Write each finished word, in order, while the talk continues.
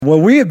Well,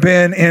 we have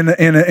been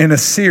in a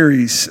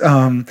series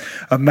of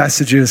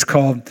messages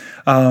called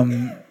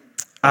 "I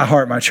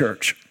Heart My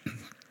Church."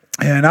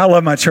 And I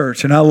love my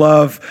church, and I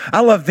love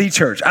the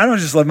church. I don't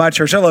just love my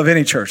church; I love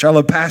any church. I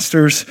love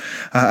pastors.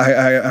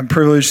 I'm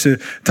privileged to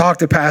talk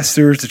to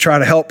pastors, to try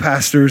to help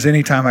pastors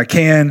anytime I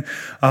can.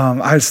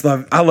 I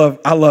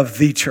love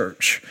the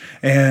church.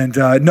 And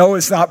no,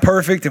 it's not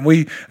perfect, and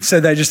we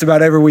said that just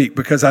about every week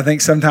because I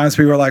think sometimes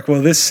people are like,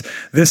 "Well, this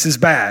is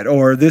bad,"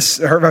 or "This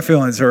hurt my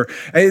feelings," or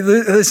 "Hey,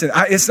 listen,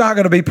 it's not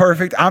going to be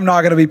perfect. I'm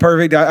not going to be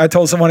perfect." I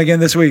told someone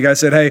again this week. I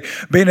said, "Hey,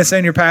 being a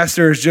senior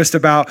pastor is just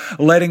about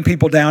letting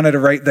people down at a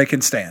rate they can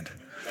stand."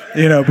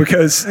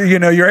 Because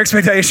your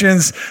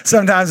expectations,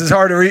 sometimes it's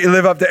hard to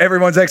live up to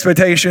everyone's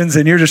expectations,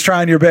 and you're just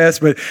trying your best.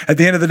 But at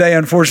the end of the day,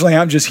 unfortunately,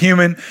 I'm just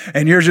human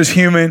and you're just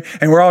human,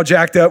 and we're all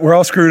jacked up. We're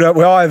all screwed up.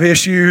 We all have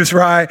issues,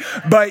 right?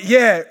 But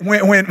yeah,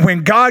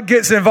 when God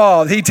gets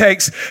involved, he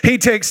takes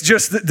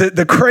just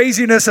the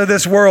craziness of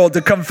this world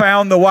to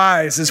confound the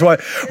wise is what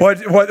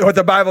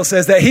the Bible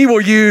says, that he will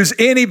use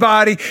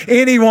anybody,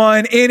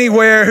 anyone,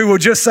 anywhere who will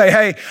just say,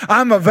 "Hey,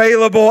 I'm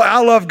available.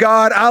 I love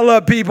God. I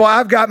love people.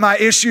 I've got my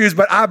issues,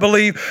 but I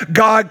believe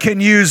God can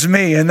use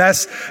me." And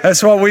that's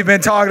what we've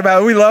been talking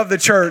about. We love the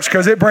church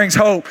because it brings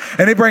hope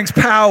and it brings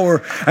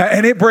power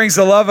and it brings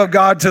the love of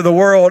God to the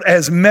world,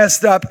 as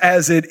messed up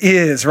as it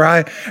is,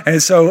 right?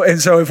 And so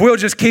if we'll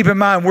just keep in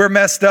mind we're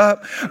messed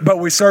up, but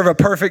we serve a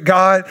perfect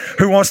God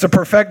who wants to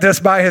perfect us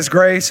by his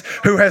grace,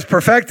 who has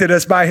perfected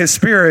us by his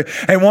Spirit,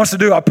 and wants to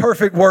do a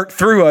perfect work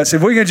through us.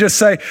 If we can just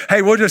say,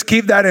 "Hey, we'll just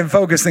keep that in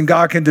focus," then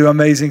God can do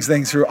amazing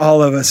things through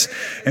all of us.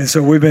 And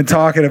so we've been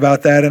talking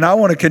about that. And I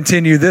want to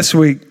continue this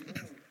week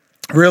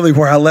really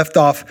where I left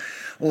off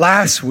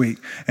last week.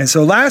 And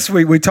so last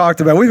week we've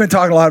been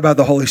talking a lot about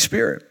the Holy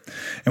Spirit.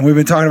 And we've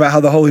been talking about how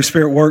the Holy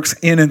Spirit works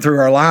in and through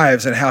our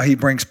lives, and how he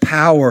brings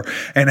power,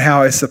 and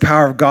how it's the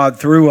power of God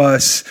through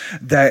us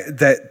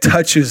that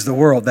touches the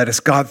world. That is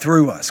God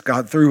through us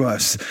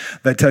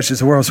that touches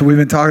the world. So we've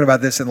been talking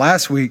about this. And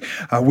last week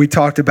we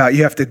talked about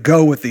you have to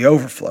go with the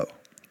overflow.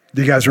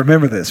 Do you guys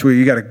remember this?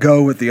 You got to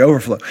go with the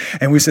overflow.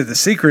 And we said the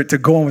secret to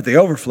going with the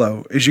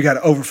overflow is you got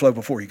to overflow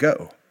before you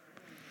go.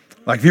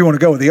 Like if you want to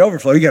go with the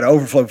overflow, you got to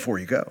overflow before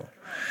you go.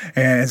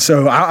 And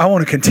so I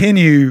want to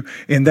continue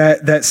in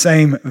that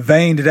same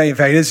vein today. In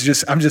fact,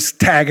 I'm just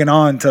tagging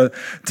on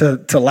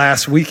to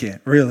last weekend,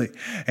 really.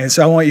 And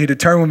so I want you to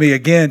turn with me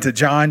again to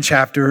John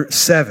chapter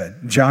 7.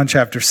 John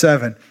chapter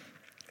 7.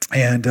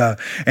 And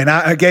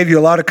I gave you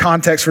a lot of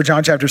context for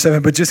John chapter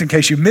 7, but just in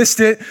case you missed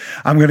it,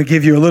 I'm going to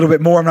give you a little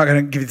bit more. I'm not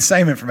going to give you the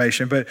same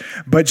information,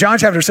 but John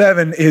chapter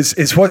 7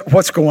 is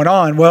what's going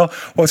on. Well,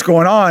 what's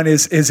going on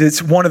is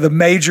it's one of the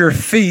major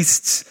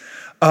feasts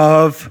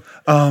of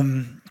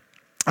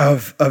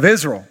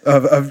Israel,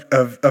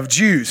 of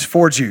Jews,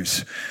 for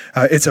Jews.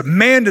 It's a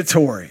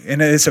mandatory,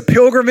 and it's a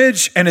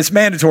pilgrimage, and it's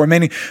mandatory,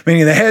 meaning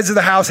the heads of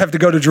the house have to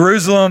go to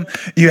Jerusalem.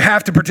 You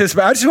have to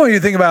participate. I just want you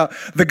to think about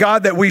the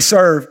God that we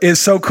serve is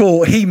so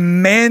cool. He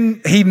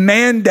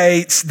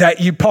mandates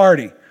that you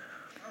party.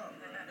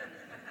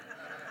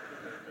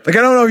 Like,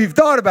 I don't know if you've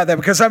thought about that,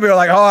 because some people are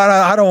like, "Oh,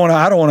 I don't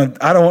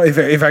want.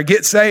 If I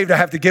get saved, I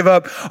have to give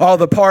up all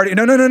the party."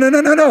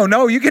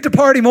 No, you get to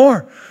party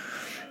more.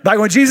 Like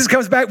when Jesus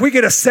comes back, we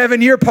get a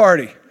 7-year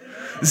party.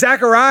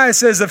 Zechariah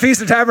says the Feast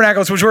of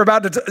Tabernacles, which we're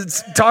about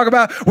to talk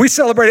about, we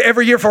celebrate it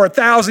every year for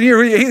 1,000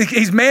 years.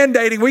 He's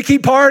mandating we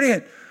keep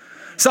partying.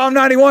 Psalm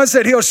 91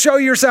 said he'll show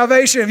you your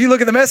salvation. If you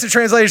look at the Message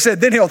translation, it said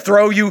then he'll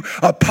throw you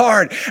a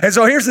party. And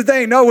so here's the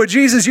thing. No, with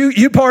Jesus,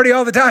 you party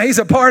all the time. He's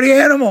a party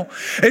animal.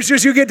 It's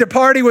just you get to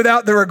party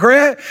without the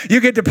regret. You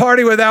get to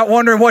party without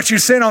wondering what you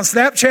sent on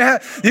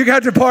Snapchat. You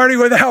got to party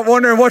without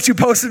wondering what you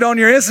posted on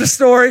your Insta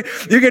story.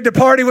 You get to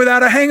party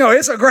without a hangover.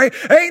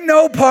 Ain't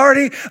no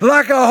party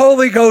like a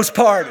Holy Ghost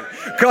party,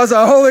 because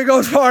a Holy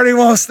Ghost party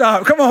won't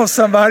stop. Come on,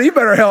 somebody. You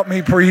better help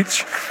me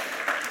preach.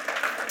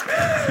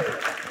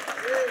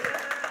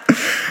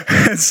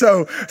 And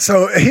so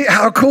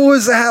how cool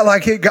is that?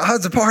 Like,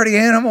 God's a party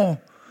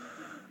animal.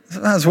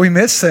 Sometimes we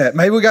miss that.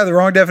 Maybe we got the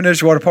wrong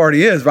definition of what a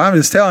party is, but I'm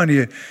just telling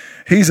you,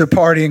 he's a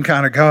partying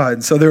kind of God.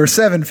 And so there were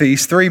 7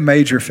 feasts, 3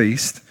 major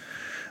feasts.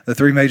 The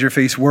 3 major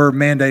feasts were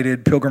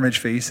mandated pilgrimage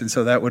feasts, and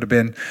so that would have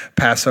been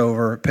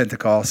Passover,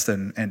 Pentecost,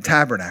 and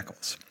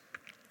Tabernacles.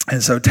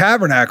 And so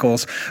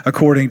Tabernacles,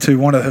 according to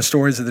one of the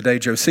historians of the day,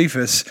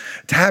 Josephus,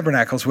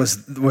 Tabernacles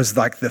was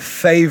like the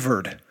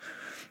favored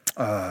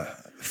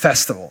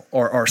festival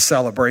or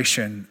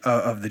celebration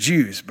of the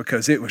Jews,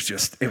 because it was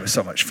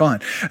so much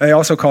fun. They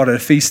also called it a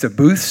feast of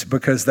booths,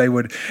 because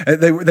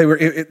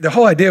the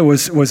whole idea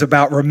was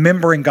about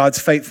remembering God's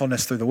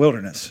faithfulness through the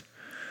wilderness,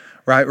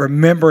 right?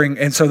 Remembering.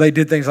 And so they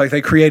did things like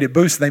they created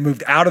booths, and they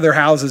moved out of their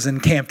houses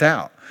and camped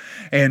out.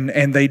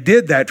 And they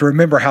did that to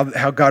remember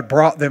how God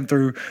brought them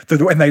through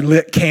and they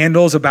lit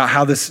candles about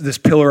how this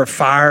pillar of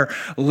fire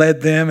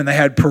led them, and they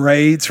had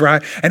parades,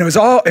 right? And it was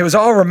all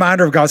a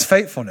reminder of God's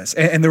faithfulness.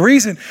 And the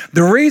reason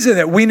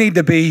that we need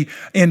to be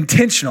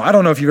intentional, I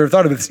don't know if you've ever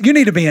thought of this, you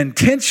need to be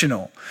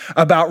intentional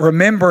about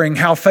remembering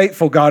how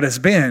faithful God has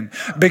been,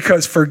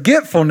 because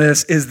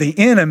forgetfulness is the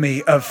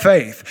enemy of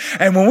faith.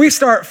 And when we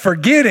start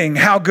forgetting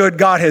how good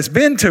God has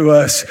been to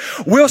us,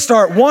 we'll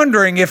start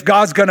wondering if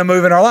God's going to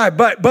move in our life.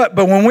 But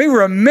when we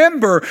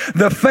remember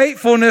the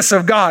faithfulness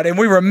of God, and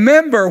we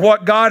remember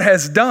what God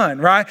has done,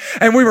 right?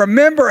 And we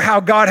remember how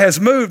God has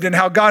moved and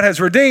how God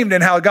has redeemed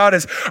and how God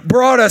has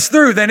brought us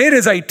through, then it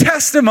is a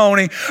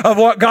testimony of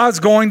what God's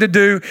going to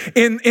do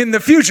in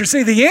the future.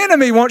 See, the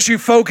enemy wants you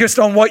focused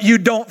on what you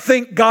don't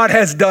think God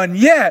has done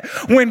yet,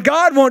 when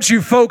God wants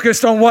you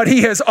focused on what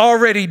he has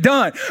already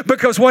done,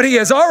 because what he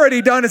has already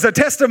done is a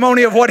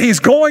testimony of what he's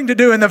going to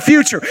do in the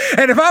future.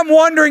 And if I'm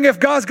wondering if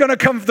God's going to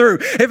come through,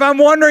 if I'm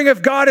wondering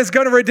if God is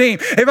going to redeem,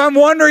 if I'm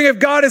wondering if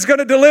God is going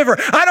to deliver,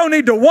 I don't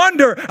need to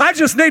wonder. I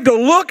just need to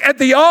look at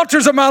the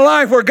altars of my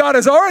life where God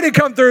has already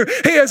come through.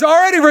 He has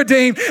already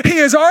redeemed. He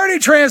has already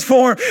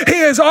transformed. He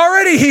has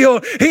already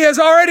healed. He has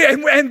already,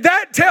 and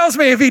that tells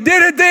me if he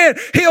did it then,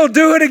 he'll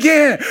do it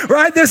again,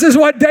 right? This is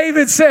what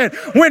David said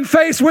when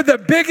faced with the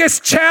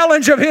biggest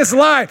challenge of his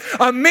life,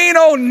 a mean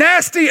old,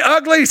 nasty,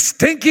 ugly,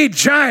 stinky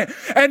giant.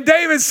 And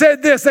David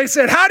said this. They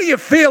said, "How do you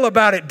feel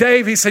about it,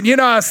 Dave?" He said,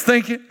 "I was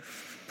thinking,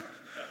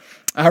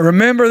 I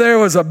remember there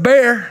was a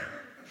bear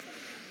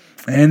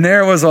and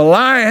there was a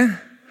lion,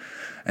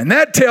 and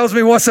that tells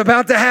me what's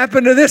about to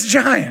happen to this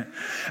giant."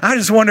 I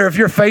just wonder if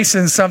you're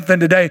facing something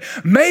today.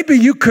 Maybe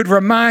you could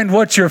remind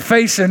what you're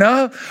facing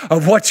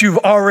of what you've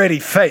already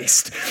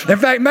faced. In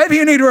fact, maybe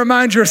you need to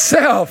remind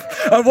yourself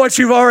of what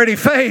you've already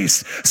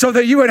faced so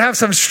that you would have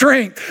some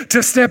strength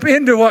to step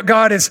into what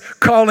God is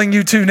calling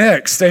you to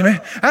next. Amen.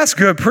 That's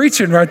good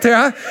preaching right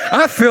there.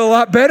 I feel a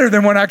lot better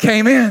than when I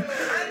came in.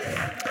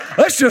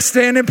 Let's just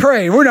stand and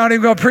pray. We're not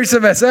even going to preach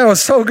the message. That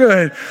was so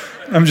good.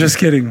 I'm just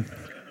kidding.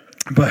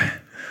 But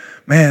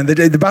man,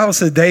 the Bible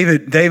said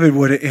David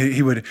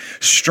would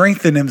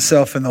strengthen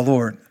himself in the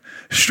Lord.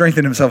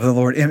 Strengthen himself in the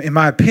Lord. In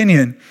my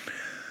opinion,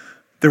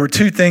 there were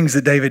two things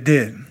that David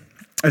did.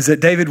 Is that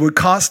David would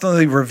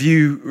constantly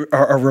review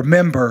or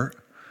remember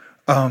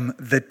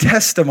the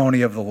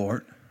testimony of the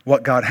Lord,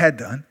 what God had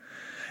done,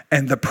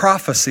 and the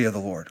prophecy of the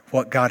Lord,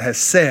 what God has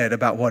said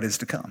about what is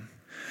to come.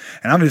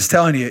 And I'm just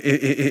telling you,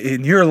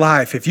 in your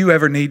life, if you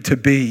ever need to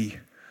be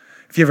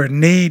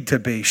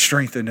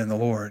strengthened in the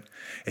Lord,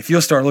 if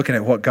you'll start looking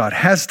at what God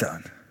has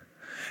done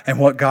and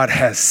what God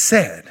has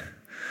said,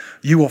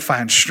 you will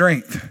find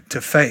strength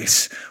to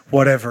face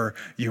whatever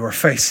you are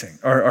facing.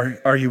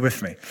 Are you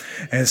with me?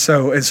 And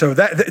so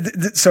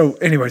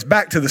anyways,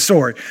 back to the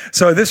story.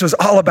 So this was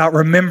all about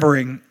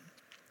remembering,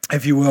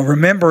 if you will,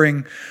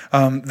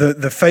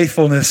 the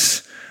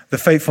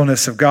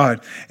faithfulness of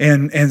God.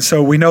 And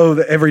so we know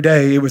that every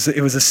day it was a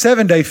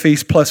 7-day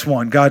feast plus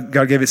one. God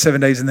gave it 7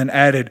 days and then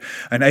added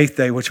an 8th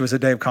day, which was a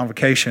day of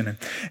convocation.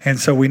 And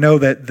so we know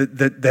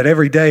that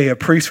every day a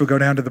priest would go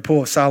down to the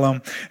pool of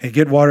Siloam and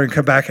get water and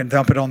come back and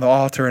dump it on the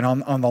altar. And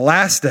on the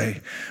last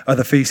day of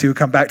the feast, he would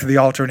come back to the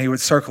altar and he would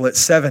circle it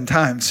 7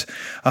 times.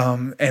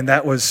 And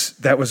that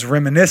was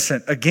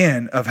reminiscent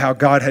again of how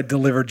God had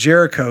delivered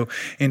Jericho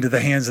into the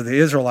hands of the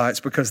Israelites,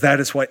 because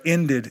that is what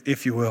ended,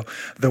 if you will,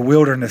 the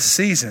wilderness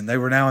season. They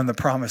were now in the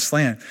promised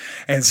land.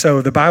 And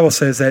so the Bible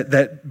says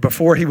that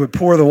before he would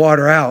pour the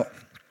water out,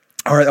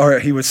 or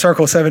he would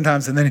circle 7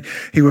 times and then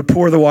he would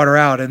pour the water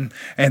out, and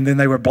then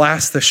they would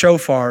blast the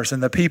shofars,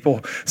 and the people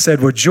said,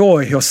 "With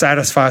joy, he'll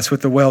satisfy us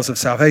with the wells of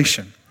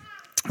salvation.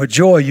 With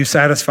joy, you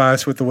satisfy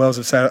us with the wells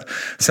of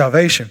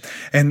salvation."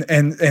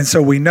 And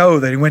so we know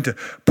that he went to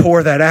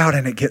pour that out,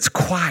 and it gets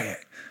quiet.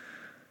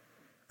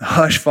 The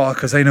hush falls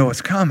because they know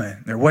what's coming.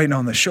 They're waiting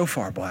on the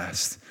shofar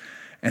blast.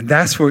 And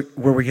that's where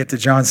we get to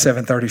John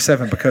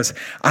 7:37, because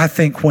I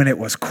think when it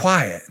was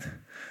quiet,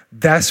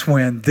 that's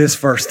when this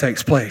verse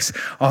takes place,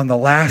 on the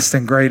last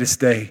and greatest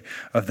day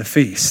of the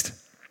feast.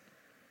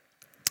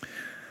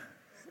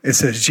 It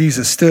says,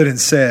 Jesus stood and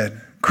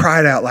said,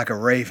 cried out like a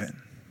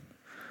raven,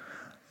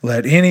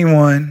 "Let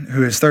anyone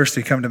who is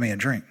thirsty come to me and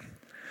drink.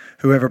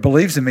 Whoever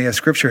believes in me, as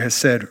Scripture has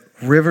said,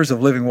 rivers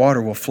of living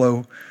water will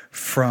flow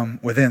from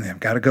within them."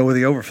 Got to go with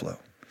the overflow.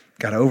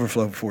 Got to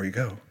overflow before you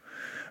go.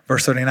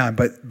 Verse 39,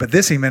 but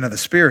this he meant of the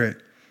Spirit,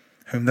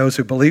 whom those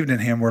who believed in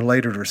him were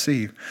later to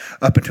receive.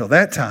 Up until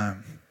that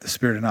time, the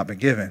Spirit had not been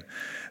given,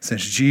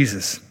 since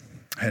Jesus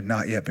had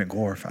not yet been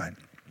glorified.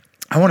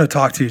 I want to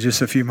talk to you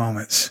just a few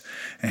moments,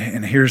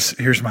 and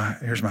here's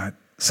my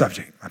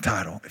subject, my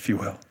title, if you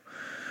will.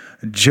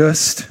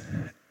 Just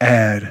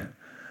add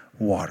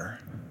water.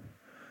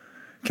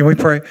 Can we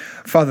pray?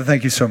 Father,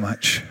 thank you so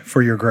much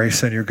for your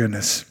grace and your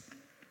goodness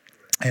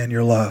and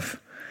your love.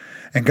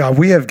 And God,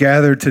 we have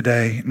gathered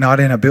today,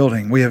 not in a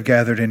building, we have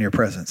gathered in your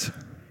presence.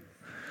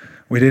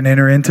 We didn't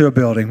enter into a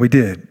building, we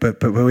did,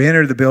 but we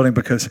entered the building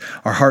because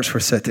our hearts were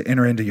set to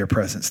enter into your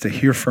presence, to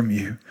hear from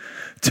you,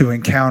 to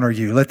encounter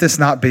you. Let this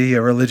not be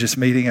a religious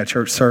meeting, a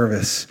church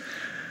service,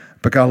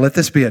 but God, let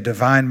this be a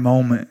divine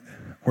moment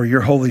where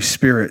your Holy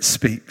Spirit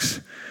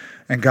speaks.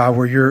 And God,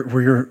 where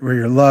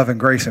your love and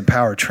grace and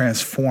power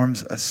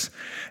transforms us.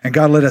 And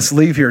God, let us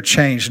leave here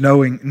changed,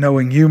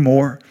 knowing you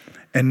more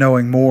and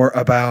knowing more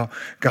about,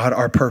 God,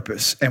 our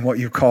purpose and what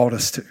you've called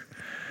us to.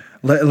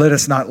 Let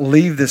us not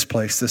leave this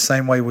place the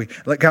same way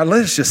God,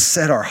 let us just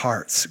set our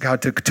hearts,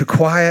 God, to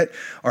quiet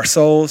our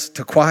souls,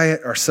 to quiet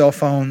our cell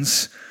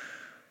phones,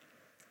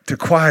 to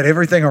quiet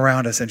everything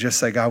around us and just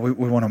say, God, we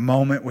want a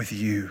moment with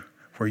you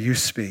where you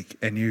speak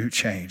and you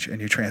change and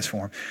you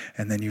transform,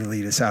 and then you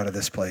lead us out of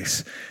this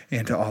place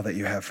into all that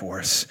you have for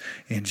us.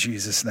 In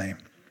Jesus' name,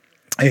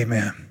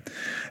 amen.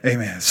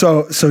 Amen.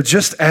 So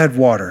just add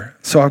water.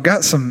 So I've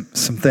got some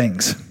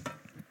things.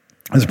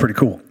 This is pretty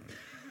cool.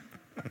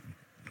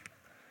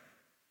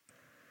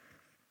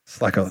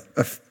 It's like a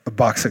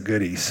box of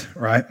goodies,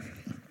 right?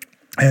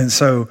 And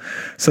so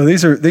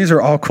these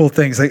are all cool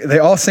things. They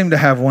all seem to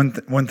have one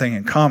thing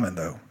in common,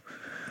 though.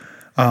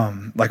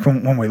 Like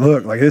when we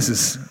look, like this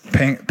is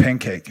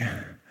pancake,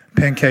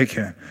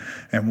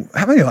 and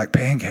how many like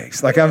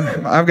pancakes? Like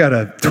I've got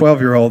a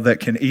 12-year-old that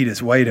can eat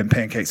his weight in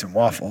pancakes and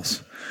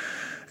waffles,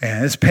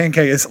 and this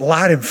pancake is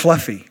light and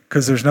fluffy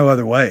because there's no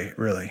other way,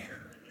 really.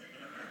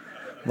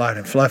 Light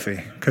and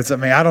fluffy, because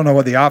I don't know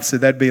what the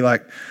opposite that'd be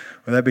like.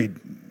 Would that be,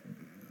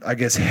 I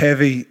guess,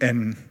 heavy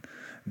and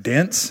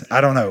dense?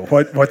 I don't know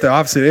what the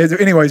opposite is.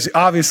 Anyways,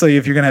 obviously,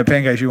 if you're going to have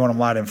pancakes, you want them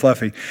light and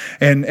fluffy.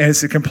 And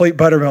it's a complete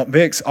buttermilk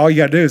mix. All you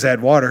got to do is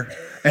add water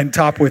and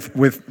top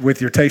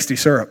with your tasty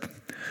syrup.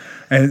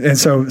 And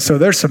so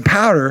there's some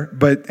powder,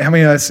 but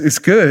it's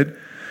good,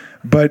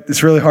 but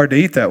it's really hard to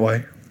eat that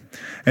way.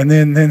 And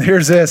then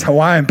here's this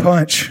Hawaiian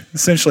Punch,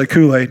 essentially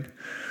Kool-Aid.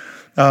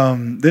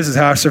 This is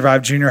how I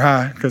survived junior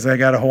high, because I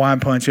got a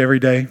Hawaiian Punch every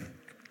day.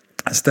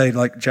 I stayed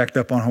like jacked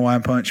up on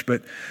Hawaiian Punch,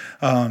 but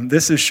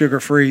this is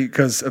sugar-free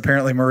because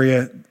apparently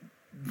Maria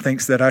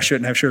thinks that I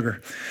shouldn't have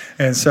sugar.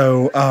 And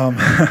so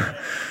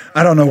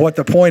I don't know what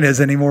the point is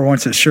anymore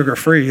once it's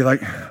sugar-free.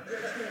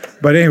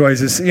 But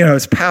anyways,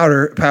 it's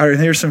powder. And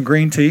here's some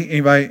green tea.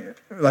 Anybody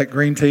like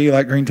green tea? You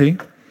like green tea?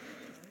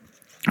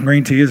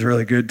 Green tea is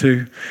really good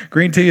too.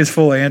 Green tea is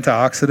full of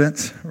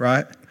antioxidants,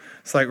 right?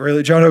 It's like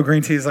really, Jono,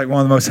 green tea is like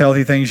one of the most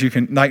healthy things you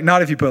can, like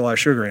not if you put a lot of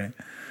sugar in it.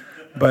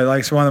 But like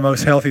it's one of the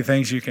most healthy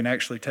things you can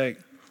actually take.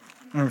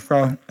 And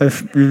so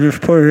if you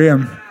just put it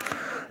in,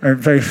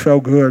 it tastes so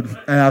good.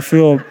 And I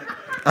feel the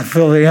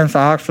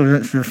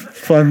antioxidants just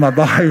flooding my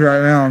body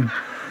right now.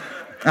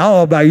 I don't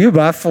know about you,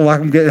 but I feel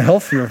like I'm getting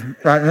healthier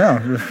right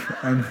now.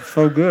 I'm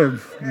so good.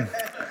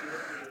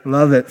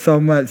 Love it so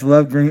much. I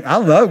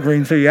love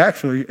green tea,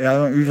 actually. I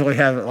don't usually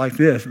have it like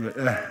this, but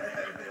I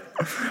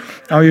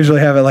don't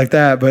usually have it like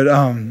that. But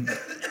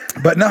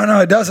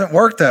no, it doesn't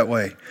work that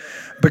way.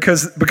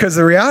 Because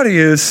the reality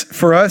is,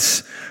 for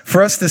us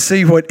to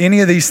see what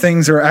any of these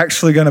things are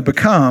actually going to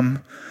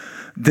become,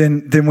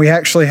 then we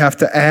actually have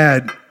to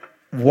add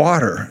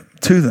water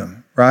to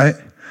them, right?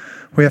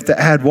 We have to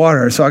add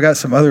water. So I got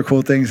some other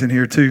cool things in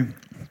here too.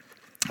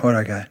 What do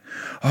I got?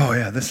 Oh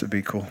yeah, this would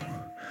be cool.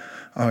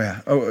 Oh yeah.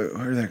 Oh,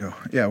 where did they go?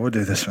 Yeah, we'll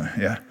do this one.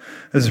 Yeah,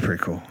 this is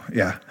pretty cool.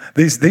 Yeah,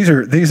 these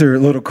are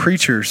little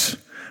creatures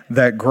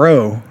that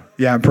grow.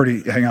 Yeah,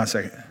 hang on a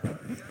second.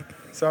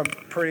 So I'm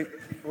pretty.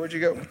 Where'd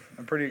you go?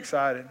 I'm pretty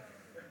excited.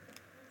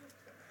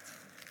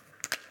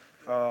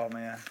 Oh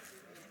man.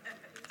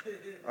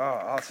 Oh,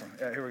 awesome.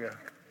 Yeah, here we go.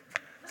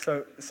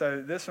 So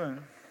this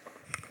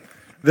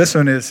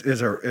one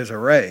is a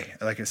ray.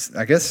 Like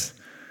I guess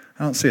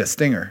I don't see a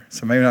stinger,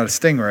 so maybe not a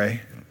stingray.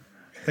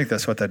 I think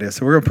that's what that is.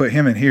 So we're gonna put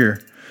him in here.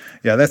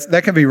 Yeah,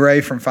 that can be Ray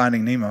from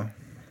Finding Nemo.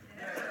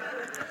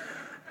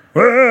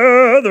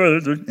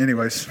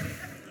 Anyways.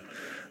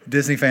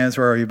 Disney fans,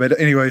 where are you? But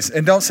anyways,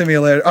 and don't send me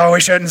a letter. Oh,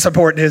 we shouldn't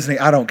support Disney.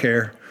 I don't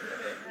care.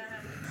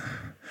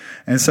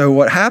 And so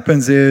what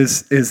happens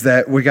is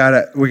that we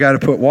gotta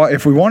put water.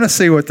 If we want to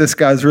see what this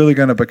guy's really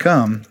going to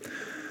become,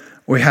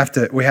 we have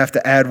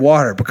to add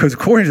water, because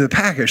according to the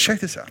package, check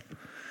this out.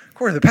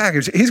 According to the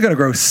package, he's going to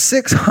grow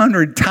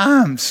 600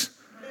 times.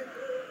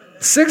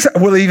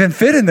 Will he even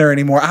fit in there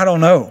anymore? I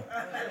don't know.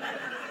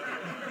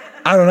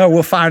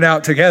 We'll find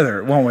out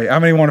together, won't we? How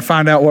many want to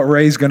find out what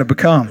Ray's going to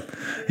become?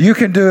 You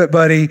can do it,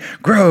 buddy.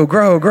 Grow.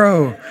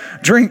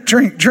 Drink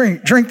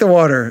the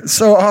water. It's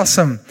so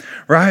awesome,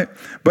 right?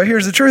 But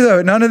here's the truth,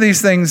 though. None of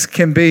these things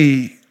can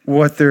be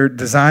what they're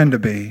designed to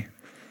be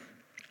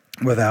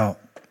without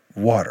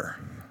water.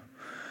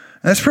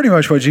 And that's pretty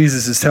much what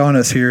Jesus is telling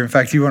us here. In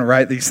fact, you want to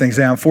write these things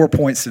down. 4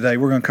 points today.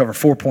 We're going to cover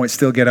 4 points,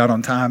 still get out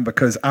on time,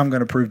 because I'm going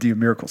to prove to you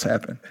miracles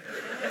happen.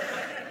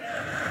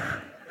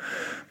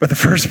 But the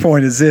first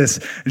point is this.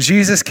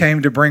 Jesus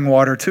came to bring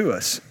water to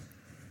us.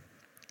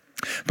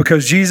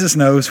 Because Jesus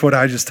knows what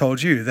I just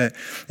told you, that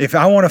if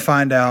I want to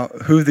find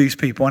out who these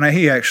people, and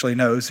he actually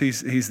knows,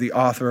 he's the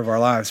author of our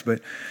lives,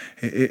 but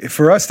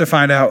for us to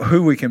find out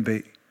who we can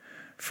be,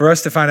 for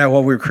us to find out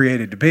what we were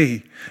created to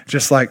be,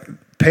 just like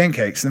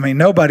pancakes.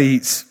 Nobody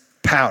eats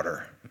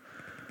powder,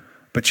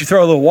 but you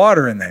throw a little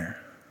water in there,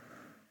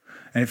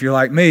 And if you're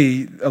like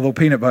me, a little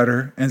peanut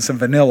butter and some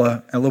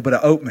vanilla and a little bit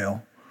of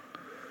oatmeal.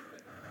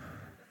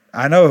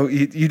 I know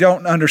you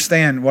don't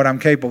understand what I'm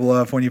capable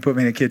of when you put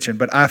me in a kitchen,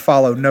 but I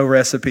follow no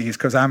recipes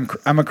because I'm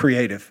a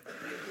creative.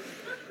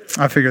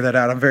 I figured that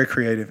out. I'm very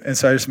creative. And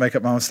so I just make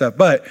up my own stuff.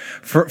 But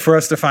for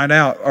us to find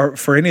out, or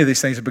for any of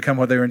these things to become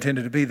what they were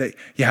intended to be, that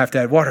you have to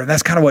add water. And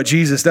that's kind of what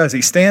Jesus does.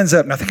 He stands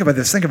up. Now think about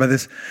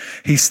this.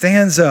 He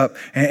stands up,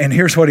 and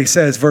here's what he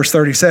says, verse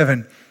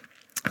 37.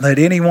 Let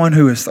anyone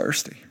who is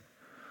thirsty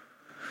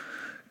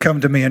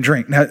come to me and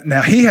drink.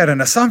 Now he had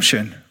an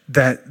assumption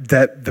that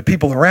the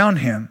people around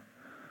him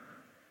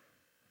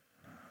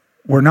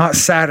were not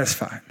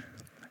satisfied.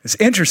 It's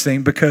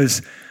interesting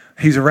because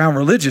he's around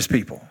religious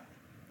people.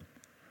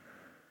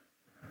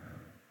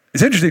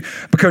 It's interesting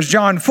because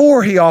John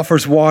 4, he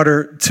offers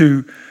water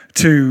to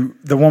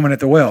the woman at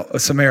the well, a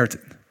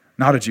Samaritan,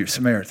 not a Jew,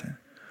 Samaritan.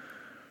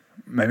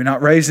 Maybe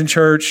not raised in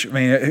church. I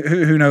mean,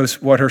 who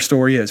knows what her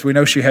story is? We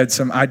know she had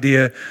some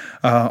idea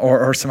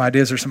or some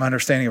ideas or some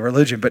understanding of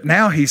religion. But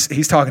now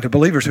he's talking to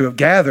believers who have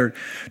gathered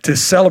to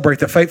celebrate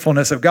the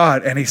faithfulness of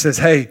God. And he says,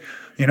 hey,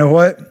 you know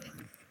what?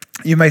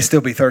 You may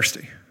still be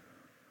thirsty.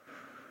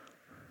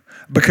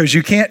 Because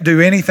you can't do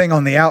anything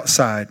on the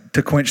outside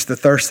to quench the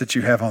thirst that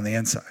you have on the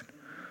inside.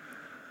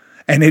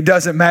 And it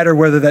doesn't matter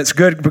whether that's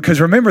good,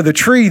 because remember the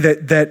tree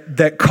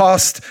that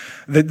caused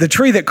the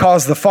tree that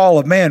caused the fall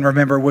of man,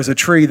 remember, was a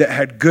tree that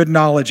had good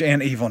knowledge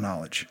and evil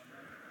knowledge.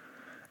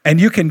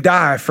 And you can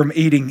die from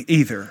eating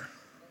either.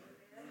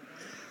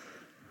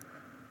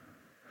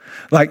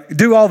 Like,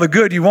 do all the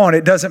good you want,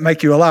 it doesn't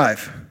make you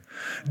alive.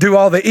 Do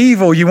all the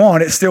evil you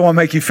want, it still won't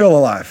make you feel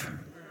alive.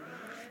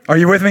 Are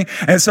you with me?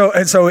 And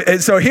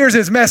so here's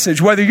his message.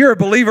 Whether you're a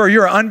believer or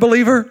you're an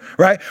unbeliever,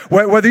 right?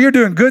 Whether you're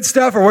doing good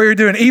stuff or whether you're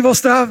doing evil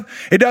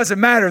stuff, it doesn't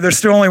matter. There's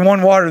still only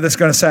one water that's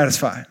going to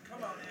satisfy.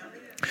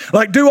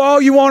 Like, do all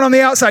you want on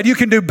the outside. You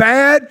can do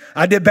bad.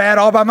 I did bad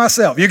all by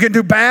myself. You can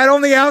do bad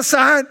on the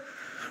outside,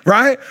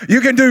 right?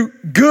 You can do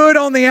good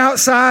on the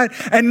outside,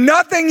 and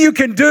nothing you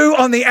can do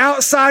on the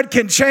outside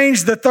can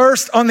change the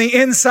thirst on the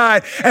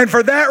inside. And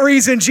for that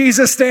reason,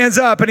 Jesus stands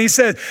up and he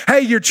says,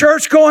 hey, your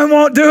church going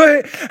won't do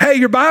it. Hey,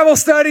 your Bible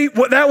study,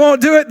 that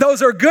won't do it.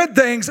 Those are good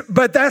things,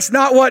 but that's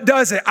not what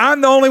does it.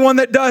 I'm the only one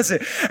that does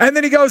it. And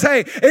then he goes,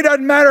 hey, it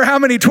doesn't matter how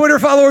many Twitter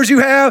followers you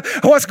have,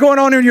 what's going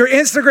on in your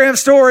Instagram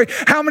story,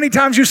 how many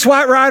times you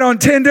swipe right on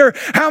Tinder,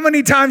 how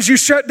many times you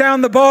shut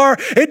down the bar.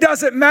 It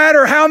doesn't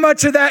matter how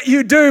much of that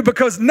you do,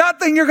 because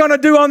nothing you're going to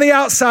do on the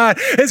outside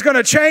is going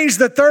to change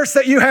the thirst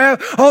that you have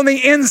on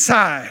the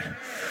inside.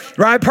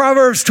 Right?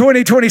 Proverbs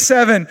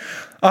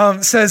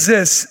 20:27 says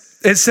this.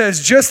 It says,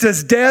 just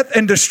as death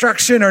and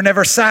destruction are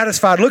never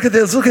satisfied. Look at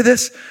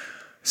this.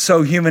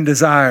 So human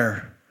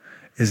desire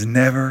is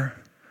never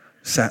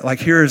satisfied. Like,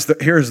 here is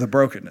the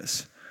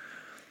brokenness.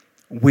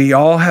 We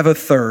all have a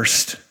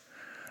thirst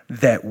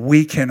that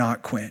we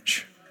cannot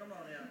quench.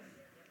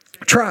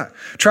 Try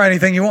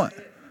anything you want.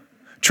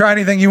 Try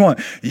anything you want.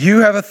 You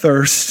have a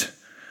thirst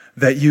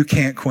that you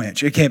can't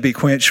quench. It can't be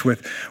quenched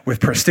with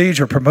prestige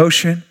or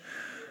promotion.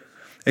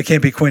 It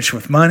can't be quenched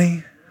with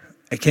money.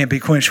 It can't be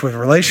quenched with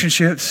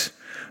relationships.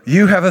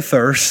 You have a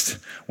thirst.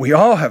 We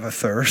all have a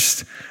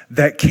thirst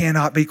that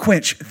cannot be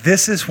quenched.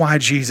 This is why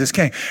Jesus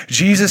came.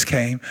 Jesus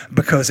came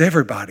because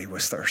everybody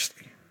was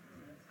thirsty.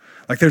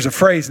 Like, there's a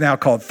phrase now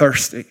called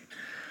thirsty.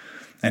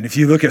 And if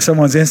you look at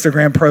someone's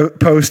Instagram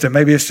post and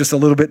maybe it's just a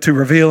little bit too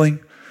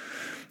revealing,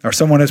 or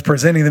someone is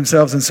presenting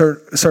themselves in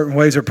certain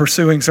ways or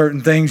pursuing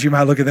certain things, you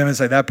might look at them and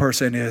say, that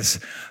person is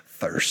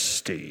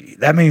thirsty.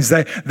 That means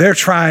they're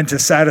trying to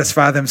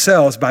satisfy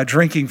themselves by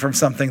drinking from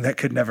something that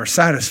could never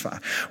satisfy.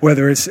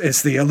 Whether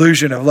it's the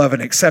illusion of love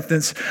and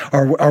acceptance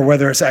or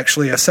whether it's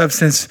actually a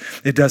substance,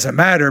 it doesn't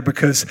matter,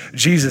 because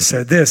Jesus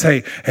said this,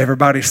 hey,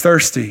 everybody's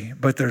thirsty,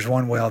 but there's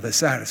one well that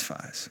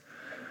satisfies.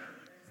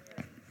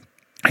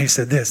 He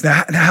said this.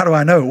 Now how do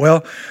I know?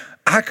 Well,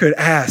 I could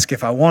ask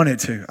if I wanted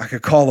to. I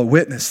could call a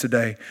witness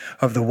today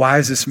of the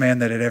wisest man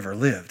that had ever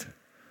lived.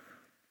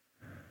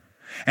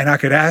 And I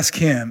could ask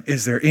him,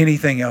 is there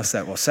anything else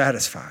that will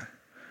satisfy?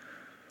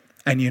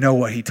 And you know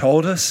what he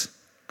told us?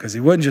 Because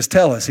he wouldn't just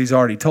tell us, he's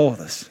already told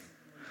us.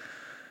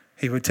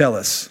 He would tell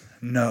us,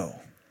 no.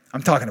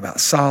 I'm talking about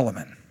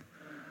Solomon.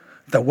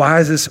 The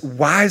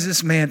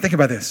wisest man. Think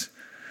about this.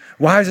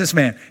 Wisest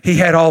man. He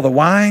had all the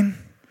wine.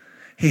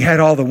 He had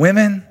all the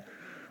women.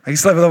 He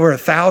slept with over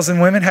 1,000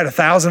 women, had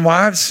 1,000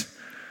 wives,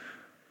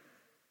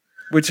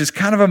 which is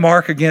kind of a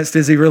mark against,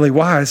 is he really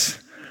wise?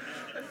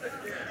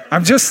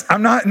 I'm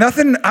not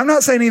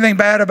saying anything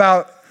bad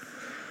about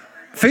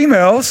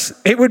females.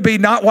 It would be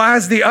not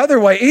wise the other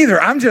way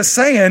either. I'm just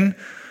saying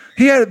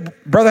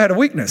brother had a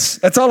weakness.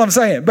 That's all I'm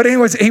saying. But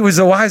anyways, he was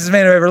the wisest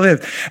man who ever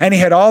lived. And he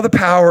had all the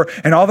power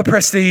and all the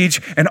prestige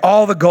and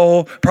all the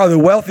gold, probably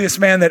the wealthiest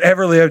man that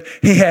ever lived.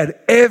 He had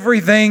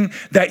everything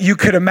that you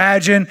could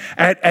imagine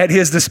at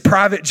his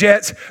private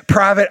jets,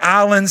 private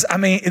islands. I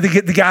mean,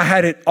 the guy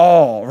had it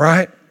all,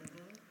 right?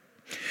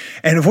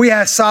 And if we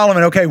ask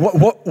Solomon, okay,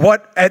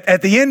 what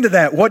at the end of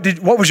that, what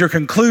was your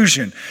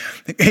conclusion?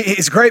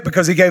 It's great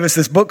because he gave us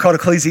this book called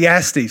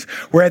Ecclesiastes,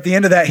 where at the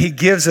end of that, he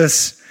gives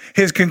us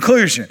his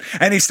conclusion.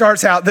 And he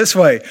starts out this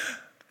way: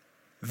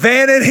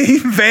 vanity,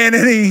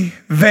 vanity,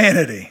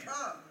 vanity.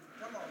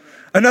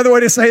 Another way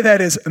to say that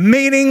is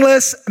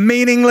meaningless,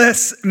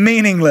 meaningless,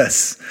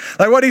 meaningless.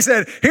 Like what he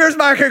said, here's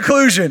my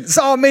conclusion. It's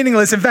all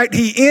meaningless. In fact,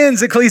 he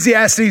ends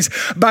Ecclesiastes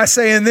by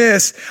saying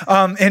this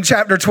in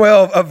chapter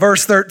 12 of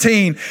verse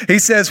 13. He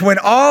says, when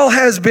all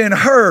has been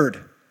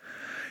heard,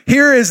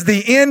 here is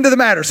the end of the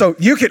matter. So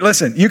you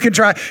can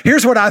try.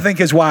 Here's what I think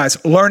is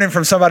wise: learning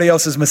from somebody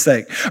else's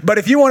mistake. But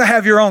if you want to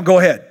have your own, go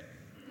ahead.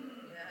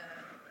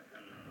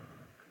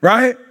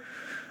 Right?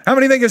 How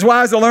many think it's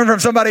wise to learn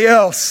from somebody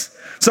else?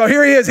 So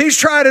here he is. He's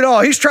tried it all.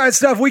 He's tried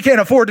stuff we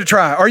can't afford to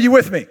try. Are you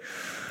with me?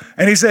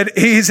 And he said,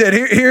 here's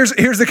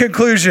the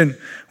conclusion.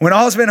 When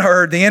all's been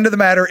heard, the end of the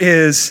matter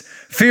is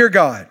fear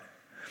God.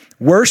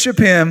 Worship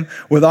him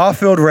with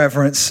awe-filled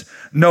reverence,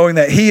 knowing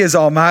that he is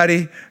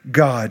Almighty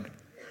God,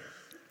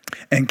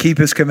 and keep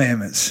his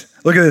commandments.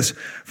 Look at this.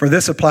 For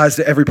this applies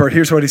to every person.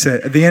 Here's what he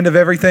said. At the end of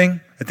everything,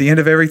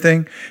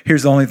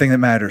 here's the only thing that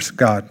matters: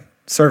 God.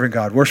 Serving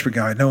God, worshiping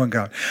God, knowing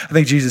God. I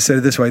think Jesus said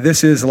it this way: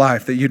 this is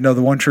life, that you'd know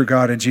the one true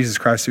God and Jesus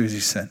Christ who he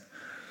sent.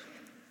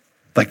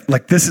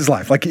 Like this is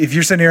life. Like if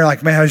you're sitting here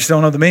like, man, I just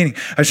don't know the meaning.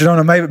 I just don't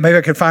know. Maybe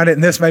I could find it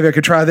in this. Maybe I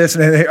could try this.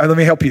 And hey, let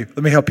me help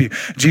you.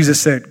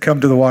 Jesus said, come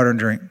to the water and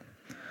drink.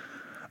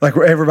 Like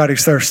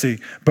everybody's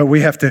thirsty, but we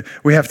have to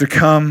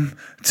come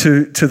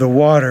to the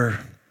water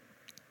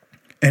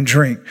and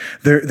drink.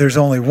 There's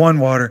only one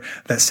water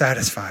that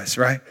satisfies,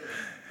 right?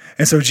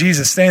 And so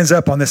Jesus stands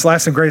up on this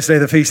last and greatest day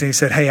of the feast and he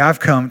said, hey, I've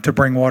come to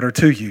bring water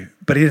to you.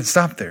 But he didn't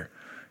stop there.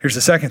 Here's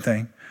the second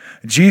thing.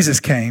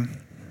 Jesus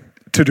came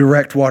to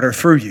direct water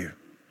through you.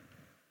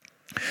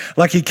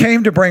 Like he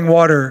came to bring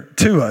water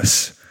to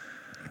us,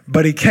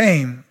 but he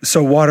came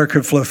so water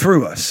could flow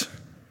through us.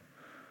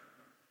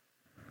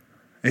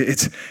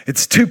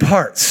 It's two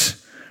parts.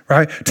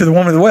 Right? To the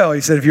woman at the well,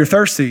 he said, if you're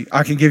thirsty,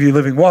 I can give you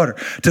living water.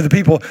 To the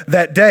people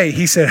that day,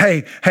 he said,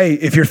 hey,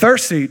 if you're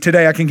thirsty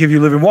today, I can give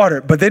you living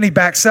water. But then he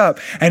backs up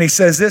and he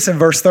says this in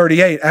verse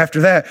 38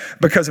 after that,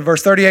 because in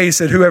verse 38, he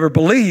said, whoever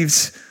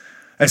believes,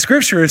 as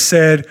scripture has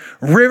said,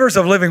 rivers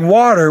of living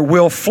water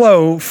will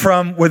flow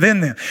from within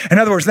them. In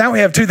other words, now we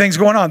have two things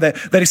going on, that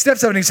he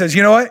steps up and he says,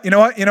 you know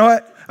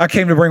what? I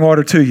came to bring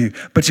water to you.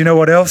 But you know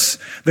what else?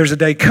 There's a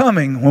day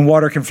coming when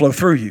water can flow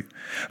through you.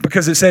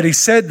 Because it said he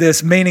said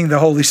this, meaning the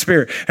Holy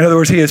Spirit. In other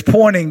words, he is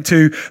pointing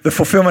to the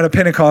fulfillment of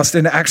Pentecost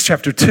in Acts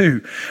chapter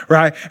 2,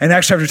 right? And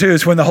Acts chapter 2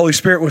 is when the Holy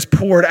Spirit was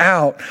poured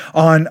out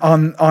on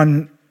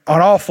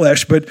all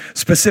flesh, but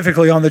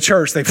specifically on the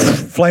church. They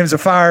flames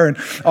of fire and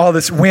all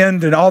this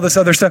wind and all this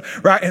other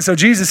stuff, right? And so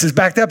Jesus is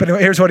backed up, and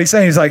here's what he's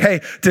saying. He's like,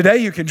 hey, today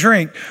you can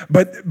drink,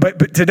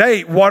 but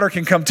today water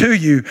can come to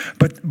you.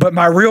 But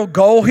my real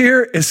goal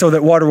here is so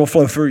that water will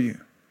flow through you.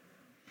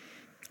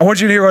 I want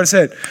you to hear what I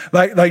said.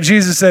 Like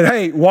Jesus said,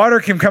 hey,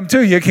 water can come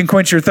to you. It can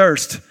quench your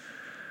thirst.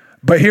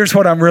 But here's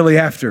what I'm really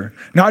after.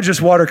 Not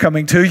just water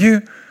coming to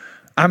you.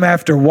 I'm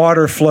after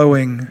water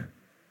flowing.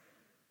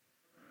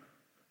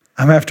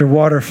 I'm after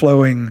water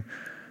flowing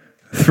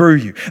through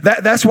you.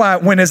 That's why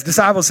when his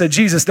disciples said,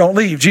 Jesus, don't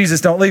leave,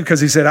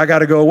 because he said, I got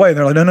to go away. And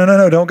they're like,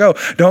 no, don't go.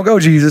 Don't go,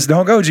 Jesus.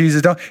 Don't go,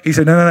 Jesus. Don't. He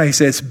said, no. He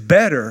said, it's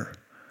better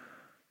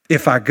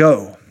if I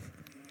go.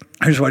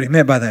 Here's what he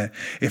meant by that.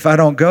 If I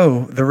don't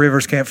go, the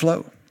rivers can't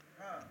flow.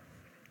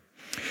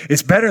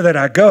 It's better that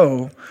I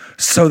go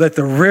so that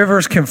the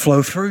rivers can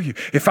flow through you.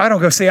 If I don't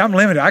go, see, I'm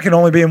limited. I can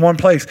only be in one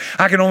place.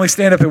 I can only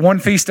stand up at one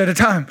feast at a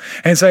time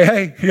and say,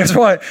 hey, guess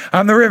what?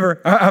 I'm the river.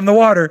 I'm the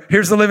water.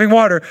 Here's the living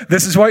water.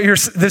 This is what you're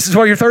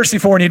thirsty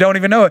for, and you don't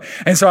even know it.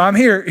 And so I'm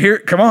here.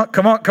 Come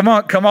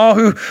all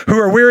who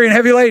are weary and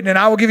heavy laden, and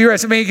I will give you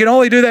rest. I mean, you can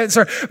only do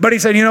that. But he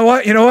said, you know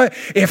what?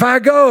 If I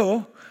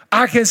go,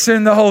 I can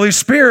send the Holy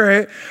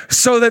Spirit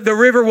so that the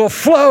river will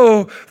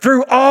flow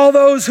through all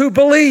those who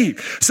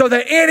believe, so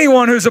that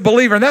anyone who's a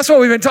believer, and that's what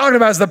we've been talking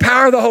about, is the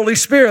power of the Holy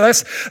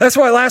Spirit. That's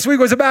what last week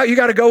was about. You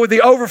got to go with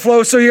the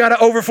overflow, so you got to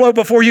overflow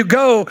before you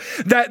go.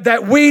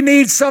 That we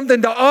need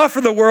something to offer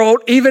the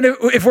world, even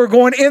if we're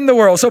going in the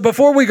world. So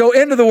before we go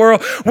into the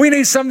world, we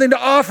need something to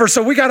offer.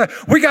 So we got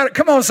to,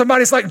 come on,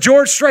 somebody. It's like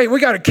George Strait. We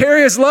got to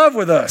carry his love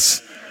with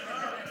us.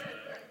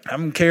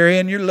 I'm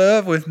carrying your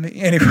love with me.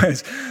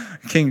 Anyways.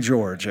 King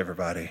George,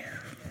 everybody.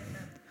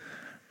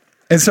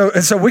 And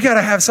so we got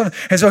to have something.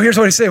 And so here's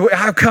what he said.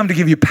 I've come to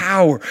give you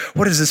power.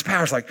 What is this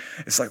power?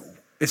 It's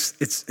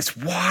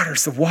water.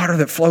 It's the water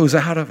that flows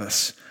out of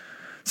us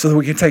so that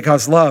we can take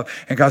God's love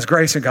and God's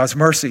grace and God's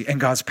mercy and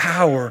God's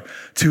power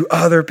to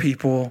other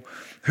people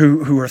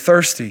who are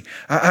thirsty.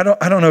 I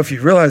don't know if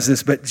you realize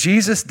this, but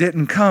Jesus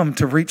didn't come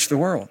to reach the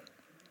world.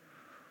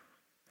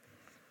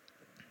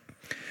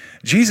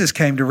 Jesus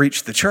came to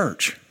reach the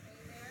church,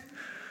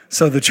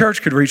 so the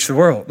church could reach the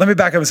world. Let me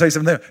back up and say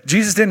something there.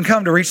 Jesus didn't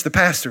come to reach the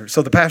pastor,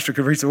 so the pastor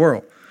could reach the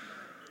world.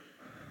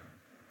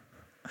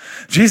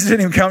 Jesus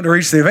didn't even come to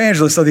reach the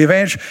evangelists. So the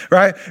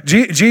right?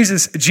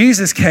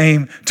 Jesus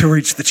came to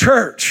reach the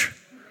church.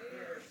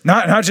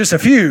 Not just a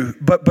few,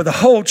 but the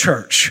whole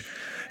church.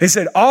 He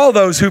said, all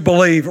those who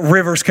believe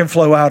rivers can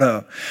flow out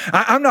of.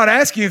 I'm not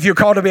asking you if you're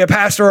called to be a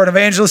pastor or an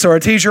evangelist or a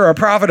teacher or a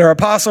prophet or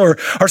apostle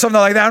or something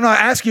like that. I'm not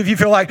asking you if you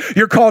feel like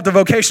you're called to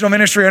vocational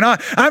ministry or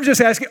not. I'm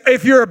just asking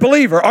if you're a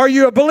believer. Are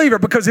you a believer?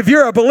 Because if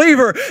you're a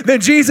believer,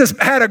 then Jesus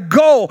had a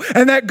goal.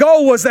 And that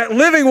goal was that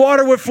living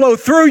water would flow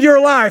through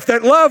your life,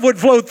 that love would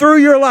flow through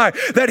your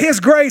life, that his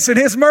grace and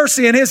his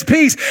mercy and his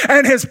peace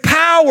and his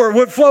power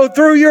would flow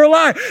through your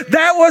life.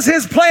 That was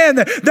his plan,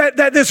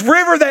 that this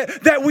river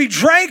that we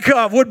drank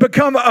of would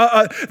become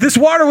this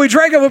water we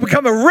drank of would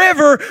become a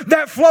river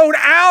that flowed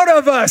out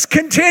of us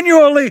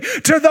continually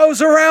to those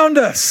around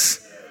us.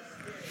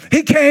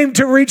 He came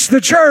to reach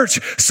the church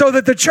so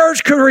that the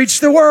church could reach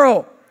the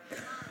world.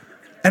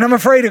 And I'm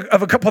afraid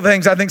of a couple of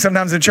things. I think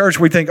sometimes in church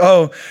we think,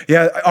 oh,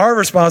 yeah, our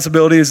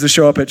responsibility is to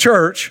show up at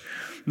church.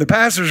 The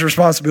pastor's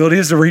responsibility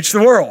is to reach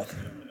the world.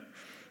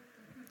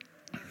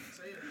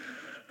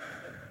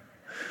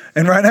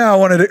 And right now I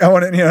wanted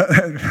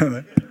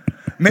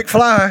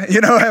McFly,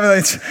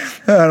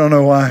 I don't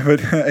know why,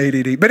 but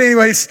ADD. But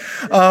anyways,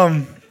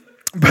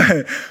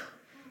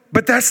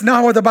 but that's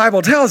not what the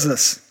Bible tells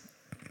us.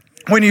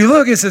 When you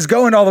look, it says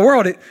go into all the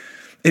world.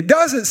 It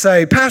doesn't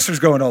say pastors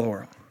go into all the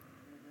world.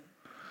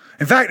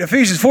 In fact,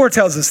 Ephesians 4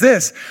 tells us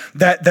this,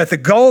 that the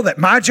goal, that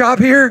my job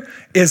here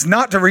is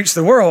not to reach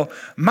the world.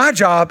 My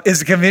job is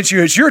to convince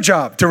you it's your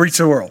job to reach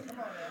the world.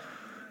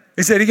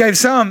 He said he gave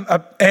some,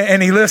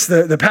 and he lists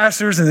the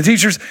pastors and the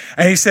teachers,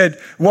 and he said,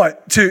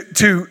 what?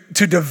 To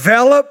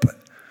develop,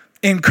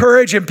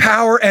 encourage,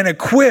 empower, and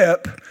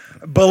equip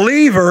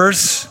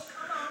believers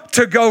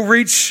to go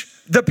reach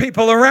the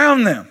people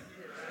around them.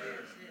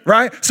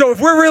 Right? So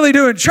if we're really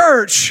doing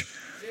church,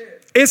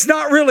 it's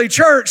not really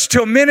church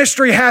till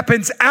ministry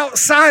happens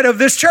outside of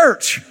this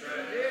church.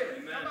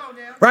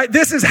 Right?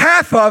 This is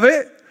half of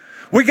it.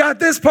 We got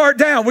this part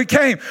down. We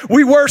came,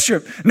 we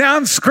worship. Now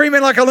I'm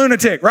screaming like a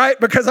lunatic, right?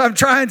 Because I'm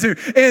trying to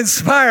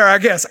inspire, I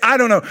guess. I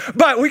don't know.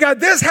 But we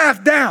got this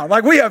half down,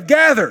 like we have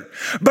gathered.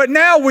 But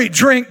now we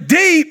drink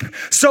deep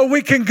so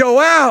we can go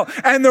out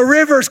and the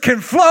rivers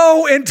can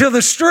flow into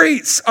the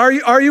streets. Are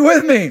you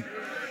with me?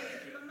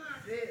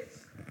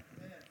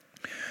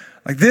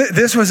 Like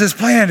this was his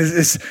plan.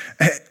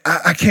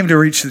 I came to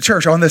reach the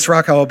church. On this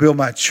rock I will build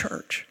my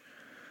church.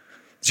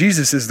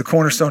 Jesus is the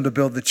cornerstone to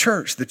build the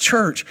church. The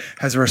church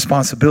has a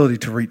responsibility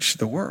to reach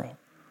the world.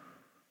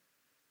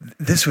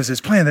 This was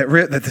his plan,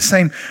 that the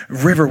same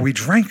river we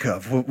drank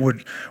of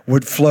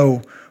would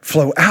flow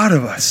out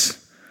of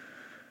us.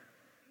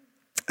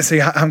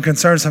 See, I'm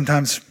concerned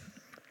sometimes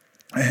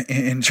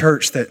in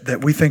church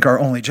that we think our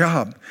only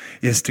job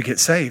is to get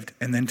saved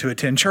and then to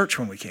attend church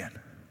when we can.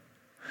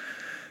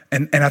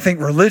 And I think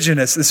religion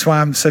this is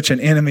why I'm such an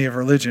enemy of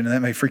religion, and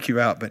that may freak you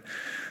out, but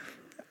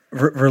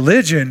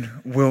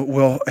religion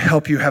will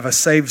help you have a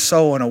saved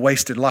soul and a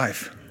wasted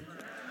life.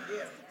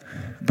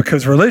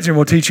 Because religion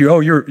will teach you,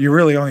 oh, you're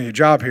really only your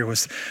job here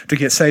was to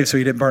get saved so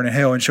you didn't burn in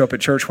hell and show up at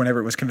church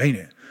whenever it was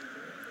convenient.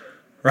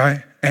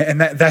 Right?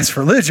 And that's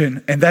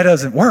religion, and that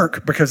doesn't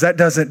work because that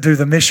doesn't do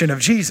the mission of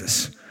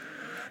Jesus.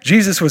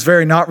 Jesus was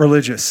very not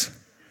religious.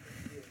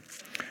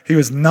 He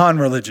was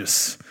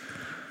non-religious.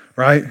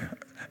 Right?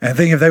 And I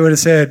think if they would have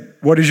said,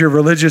 what is your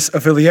religious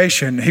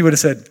affiliation? He would have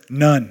said,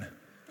 none.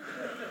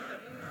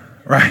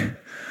 Right?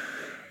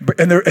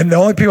 And the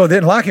only people that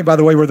didn't like him, by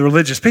the way, were the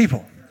religious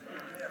people.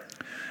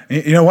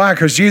 You know why?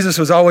 Because Jesus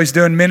was always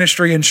doing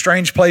ministry in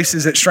strange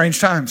places at strange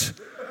times.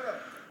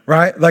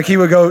 Right? Like he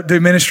would go do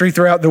ministry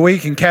throughout the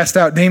week and cast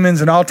out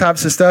demons and all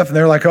types of stuff. And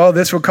they're like, oh,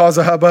 this will cause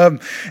a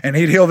hubbub. And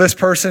he'd heal this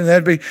person. And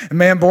that'd be a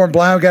man born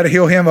blind, got to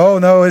heal him. Oh,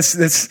 no,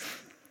 it's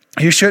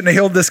you shouldn't have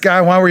healed this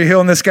guy. Why were you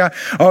healing this guy?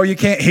 Oh, you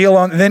can't heal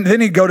on.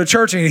 Then he'd go to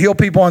church and he'd heal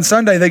people on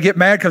Sunday. They get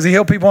mad because he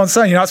healed people on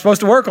Sunday. You're not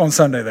supposed to work on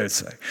Sunday, they'd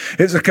say.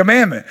 It's a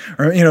commandment.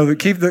 Or,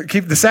 keep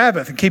the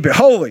Sabbath and keep it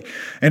holy.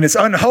 And it's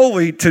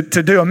unholy to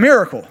do a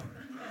miracle.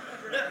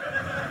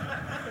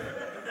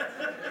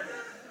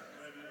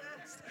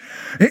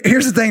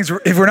 Here's the thing,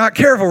 if we're not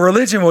careful,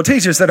 religion will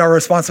teach us that our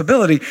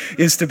responsibility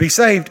is to be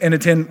saved and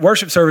attend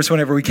worship service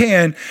whenever we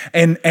can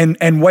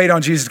and wait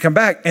on Jesus to come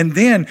back. And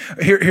then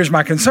here's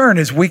my concern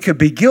is we could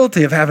be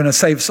guilty of having a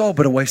saved soul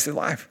but a wasted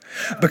life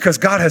because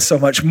God has so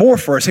much more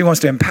for us. He wants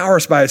to empower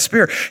us by his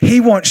Spirit. He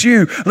wants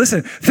you,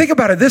 listen, think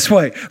about it this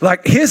way,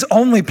 like his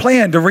only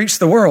plan to reach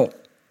the world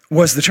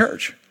was the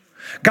church.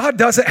 God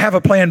doesn't have a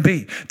plan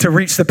B to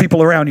reach the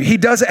people around you. He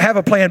doesn't have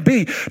a plan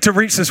B to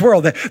reach this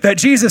world. That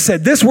Jesus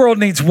said, this world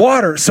needs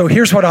water, so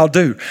here's what I'll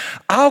do.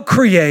 I'll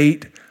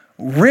create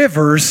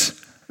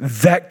rivers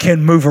that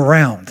can move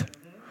around.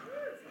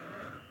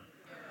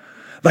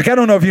 Like, I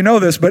don't know if you know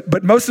this,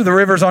 but most of the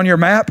rivers on your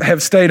map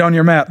have stayed on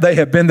your map. They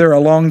have been there a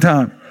long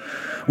time.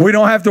 We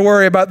don't have to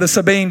worry about the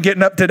Sabine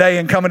getting up today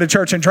and coming to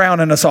church and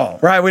drowning us all,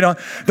 right? We don't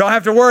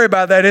have to worry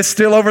about that. It's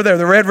still over there.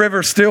 The Red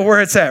River's still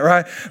where it's at,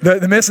 right?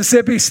 The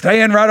Mississippi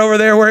staying right over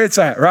there where it's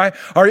at, right?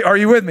 Are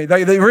you with me?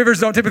 The rivers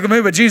don't typically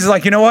move, but Jesus is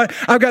like, you know what?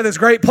 I've got this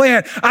great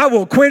plan. I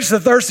will quench the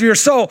thirst of your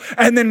soul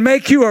and then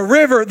make you a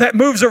river that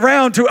moves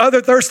around to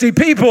other thirsty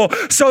people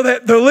so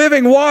that the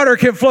living water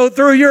can flow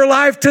through your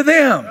life to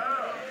them.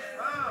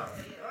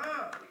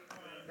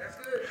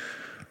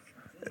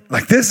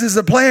 Like, this is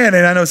the plan.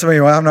 And I know some of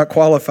you, well, I'm not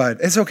qualified.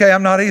 It's okay.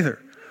 I'm not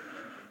either.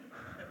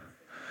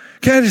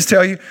 Can I just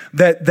tell you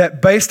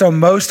that based on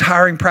most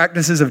hiring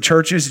practices of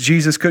churches,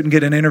 Jesus couldn't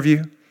get an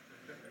interview?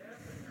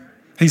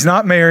 He's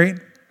not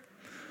married,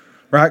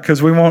 right?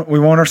 Because we want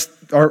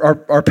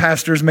our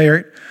pastors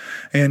married.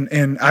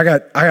 And I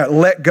got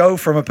let go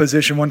from a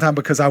position one time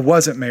because I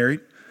wasn't married,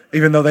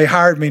 even though they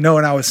hired me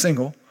knowing I was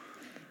single.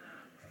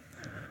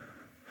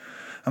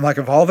 I'm like,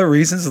 of all the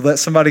reasons to let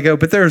somebody go,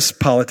 but there's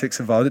politics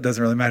involved. It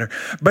doesn't really matter.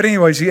 But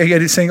anyways, you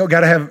get single, got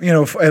to have,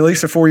 at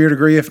least a 4-year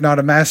degree, if not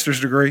a master's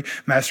degree.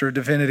 Master of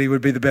Divinity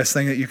would be the best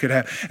thing that you could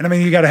have. And I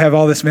mean, you got to have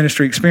all this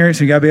ministry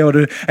experience. You got to be able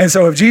to. And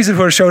so if Jesus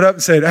would have showed up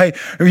and said, hey,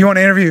 you want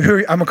to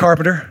interview? I'm a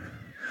carpenter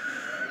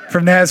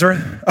from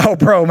Nazareth. Oh,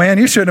 bro, man,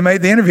 you should have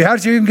made the interview. How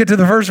did you even get to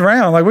the first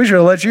round? Like, we should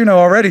have let you know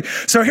already.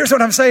 So here's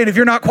what I'm saying. If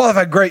you're not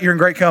qualified, great, you're in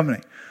great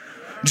company.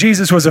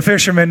 Jesus was a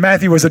fisherman.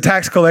 Matthew was a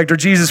tax collector.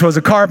 Jesus was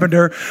a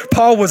carpenter.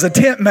 Paul was a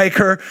tent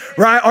maker,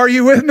 right? Are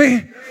you with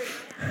me?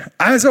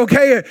 It's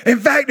okay.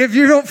 In fact, if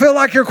you don't feel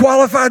like you're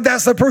qualified,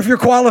 that's the proof you're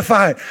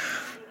qualified.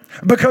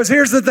 Because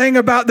here's the thing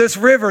about this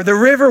river. The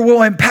river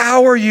will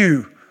empower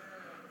you.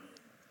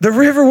 The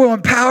river will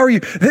empower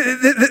you.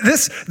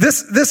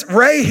 This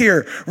Ray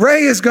here,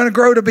 Ray is going to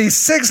grow to be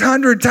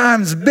 600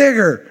 times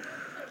bigger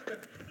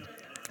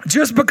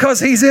just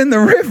because he's in the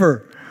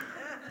river.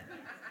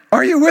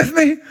 Are you with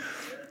me?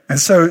 And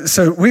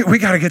so we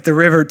got to get the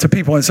river to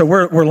people. And so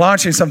we're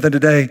launching something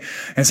today.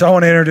 And so I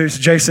want to introduce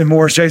Jason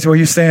Morris. Jason, will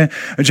you stand?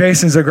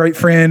 Jason's a great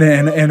friend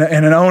and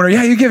an owner.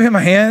 Yeah, you give him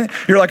a hand.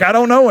 You're like, I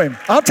don't know him.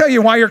 I'll tell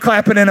you why you're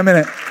clapping in a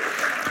minute.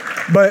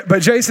 But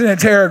Jason and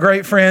Tara are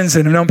great friends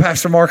and have known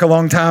Pastor Mark a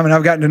long time, and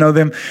I've gotten to know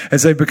them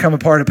as they've become a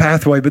part of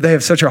Pathway, but they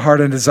have such a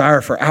heart and desire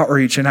for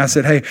outreach. And I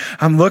said, hey,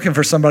 I'm looking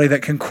for somebody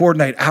that can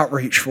coordinate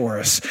outreach for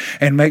us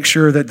and make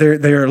sure that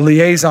they're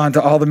liaison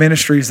to all the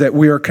ministries that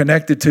we are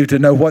connected to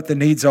know what the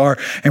needs are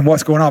and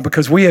what's going on,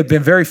 because we have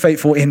been very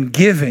faithful in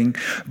giving,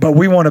 but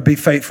we want to be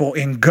faithful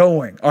in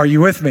going. Are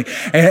you with me?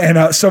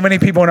 And so many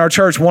people in our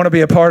church want to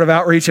be a part of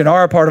outreach and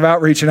are a part of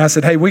outreach. And I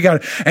said, hey, we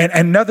got to,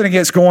 and nothing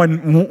against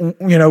going,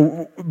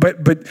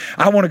 but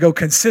I want to go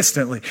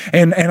consistently,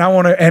 and I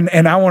want to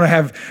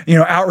have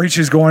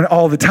outreaches going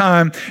all the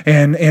time,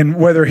 and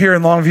whether here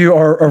in Longview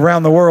or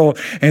around the world.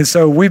 And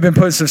so we've been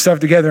putting some stuff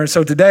together, and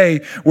so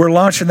today we're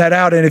launching that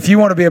out. And if you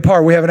want to be a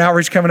part, we have an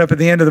outreach coming up at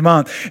the end of the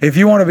month. If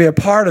you want to be a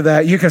part of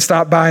that, you can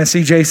stop by and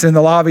see Jason in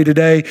the lobby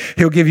today.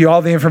 He'll give you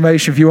all the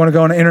information. If you want to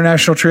go on an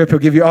international trip, he'll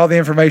give you all the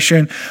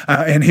information,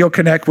 and he'll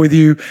connect with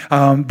you.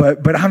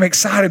 But I'm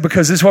excited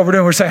because this is what we're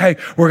doing. We're saying, hey,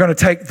 we're going to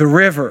take the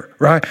river,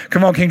 right?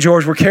 Come on, King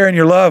George, we're carrying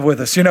your love with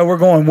us. We're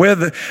going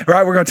with it,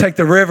 right? We're going to take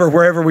the river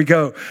wherever we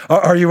go.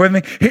 Are you with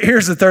me?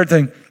 Here's the third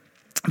thing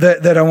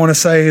that I want to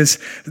say is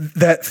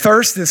that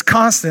thirst is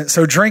constant,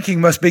 so drinking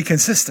must be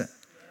consistent.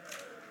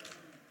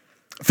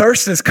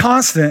 Thirst is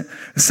constant,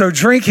 so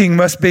drinking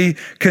must be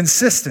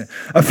consistent.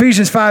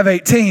 Ephesians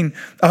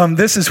 5:18,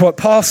 this is what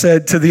Paul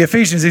said to the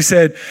Ephesians. He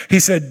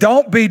said,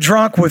 don't be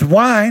drunk with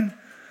wine,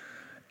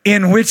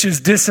 in which is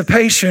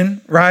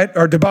dissipation, right?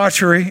 Or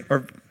debauchery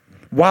or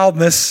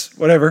wildness,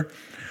 whatever.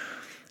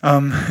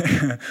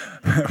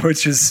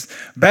 Which is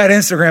bad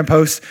Instagram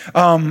post.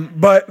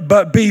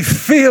 But be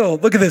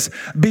filled. Look at this.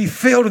 Be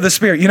filled with the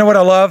Spirit. You know what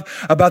I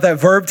love about that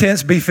verb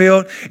tense, be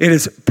filled? It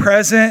is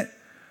present,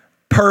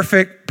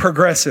 perfect,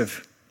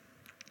 progressive.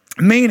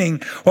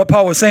 Meaning, what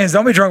Paul was saying is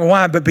don't be drunk with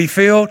wine, but be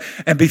filled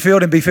and be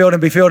filled and be filled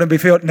and be filled and be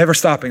filled, never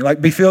stopping.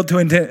 Like be filled to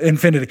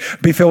infinity.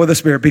 Be filled with the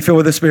Spirit, be filled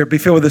with the Spirit, be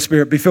filled with the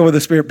Spirit, be filled with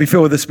the Spirit, be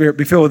filled with the Spirit,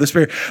 be filled with the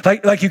Spirit.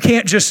 Like you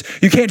can't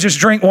just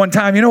drink one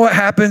time. You know what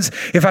happens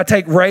if I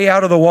take Ray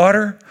out of the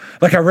water?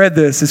 Like I read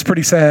this, it's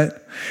pretty sad.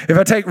 If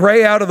I take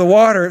Ray out of the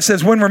water, it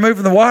says when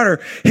removing the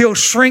water, he'll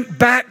shrink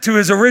back to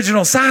his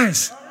original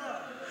size.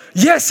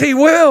 Yes, he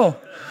will.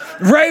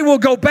 Ray will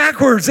go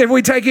backwards if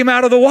we take him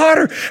out of the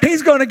water.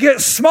 He's going to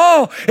get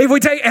small if we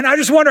take, and I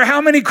just wonder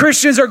how many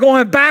Christians are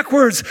going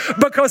backwards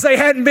because they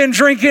hadn't been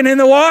drinking in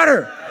the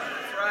water.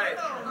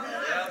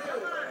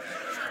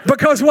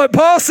 Because what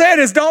Paul said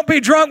is don't be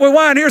drunk with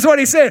wine. Here's what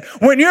he said.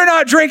 When you're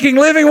not drinking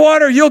living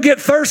water, you'll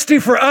get thirsty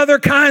for other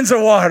kinds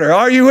of water.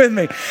 Are you with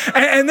me?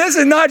 And this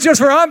is not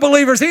just for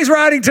unbelievers. He's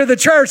writing to the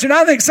church. And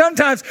I think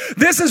sometimes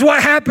this is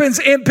what happens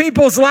in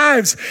people's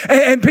lives.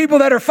 And people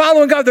that are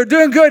following God, they're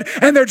doing good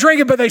and they're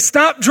drinking, but they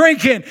stop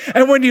drinking.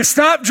 And when you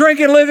stop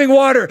drinking living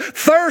water,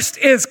 thirst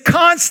is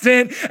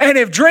constant. And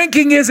if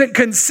drinking isn't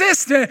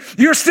consistent,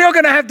 you're still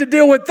going to have to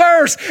deal with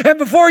thirst. And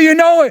before you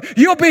know it,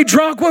 you'll be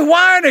drunk with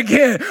wine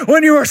again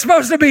when you were are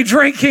supposed to be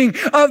drinking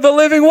of the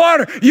living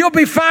water. You'll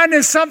be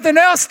finding something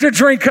else to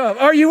drink of.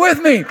 Are you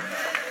with me?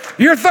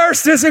 Your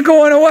thirst isn't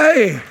going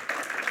away.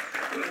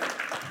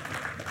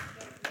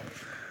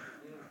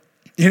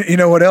 You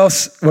know what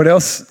else? What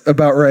else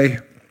about Ray?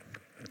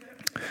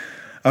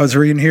 I was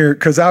reading here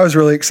because I was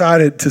really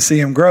excited to see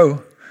him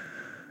grow.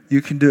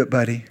 You can do it,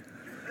 buddy.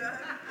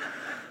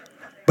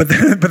 But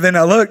then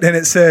I looked and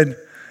it said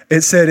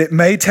it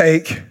may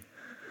take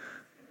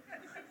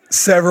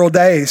several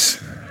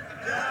days.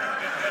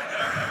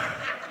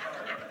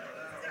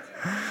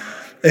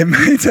 It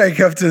may take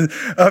up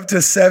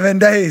to 7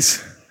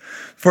 days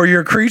for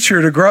your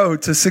creature to grow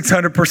to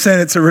 600%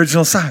 its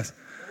original size.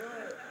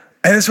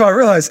 And that's why I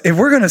realized if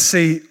we're going to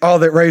see all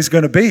that Ray's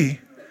going to be,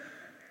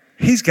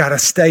 he's got to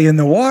stay in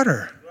the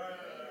water.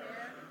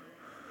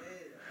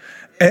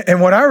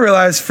 And what I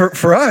realized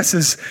for us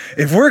is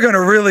if we're going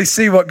to really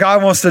see what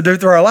God wants to do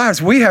through our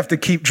lives, we have to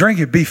keep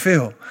drinking. Be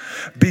filled.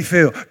 Be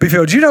filled. Be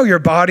filled. Do you know your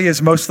body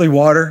is mostly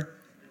water?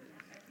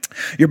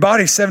 Your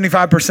body's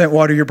 75%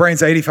 water. Your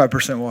brain's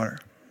 85% water.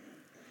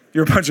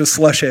 You're a bunch of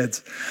slush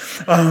heads.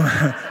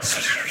 But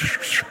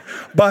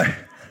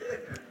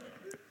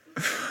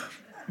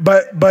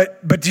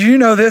do you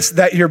know this,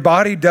 that your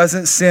body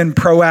doesn't send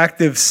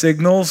proactive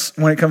signals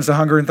when it comes to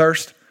hunger and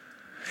thirst?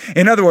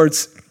 In other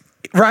words,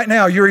 right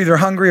now you're either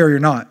hungry or you're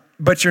not.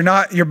 But you're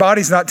not. Your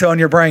body's not telling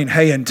your brain,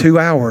 hey, in 2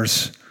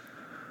 hours,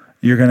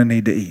 you're going to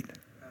need to eat.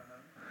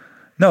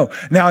 No.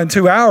 Now in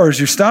 2 hours,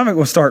 your stomach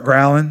will start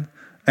growling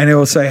and it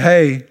will say,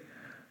 hey,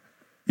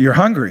 you're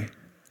hungry.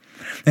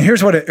 And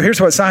here's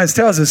what science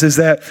tells us is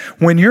that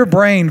when your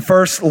brain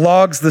first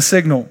logs the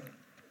signal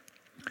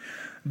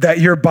that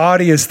your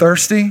body is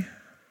thirsty,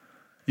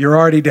 you're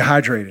already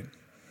dehydrated.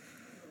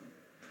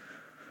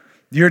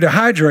 You're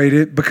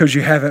dehydrated because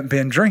you haven't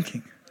been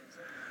drinking.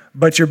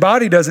 But your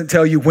body doesn't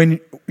tell you when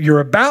you're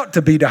about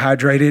to be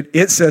dehydrated.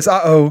 It says,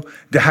 uh-oh,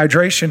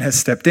 dehydration has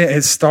stepped in,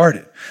 has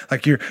started.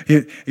 Like you're,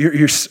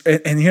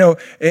 and you know,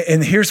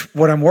 and here's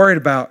what I'm worried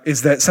about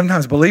is that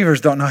sometimes believers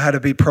don't know how to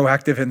be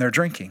proactive in their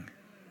drinking.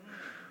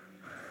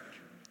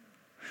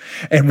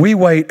 And we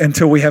wait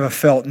until we have a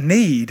felt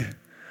need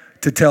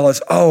to tell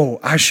us, oh,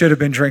 I should have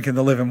been drinking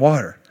the living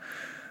water.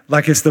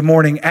 Like it's the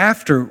morning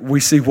after we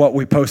see what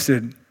we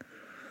posted.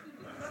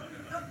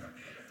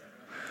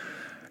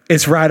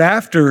 It's right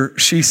after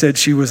she said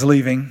she was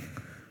leaving.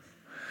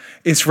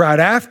 It's right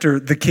after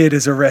the kid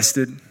is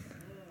arrested.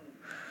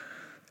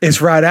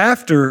 It's right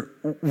after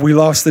we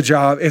lost the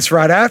job. It's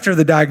right after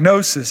the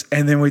diagnosis.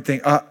 And then we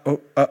think, I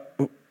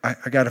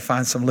got to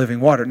find some living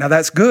water. Now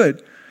that's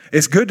good.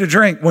 It's good to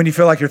drink when you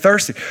feel like you're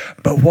thirsty.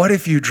 But what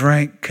if you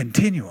drank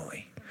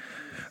continually?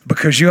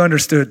 Because you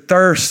understood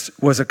thirst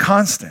was a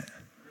constant.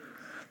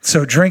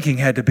 So drinking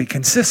had to be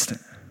consistent.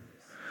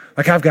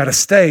 Like I've got to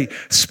stay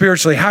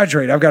spiritually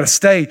hydrated. I've got to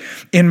stay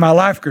in my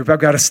life group. I've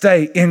got to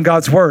stay in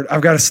God's word.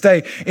 I've got to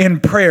stay in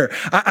prayer.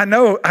 I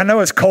know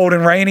it's cold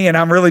and rainy and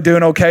I'm really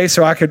doing okay.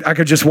 So I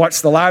could just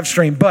watch the live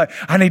stream, but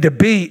I need to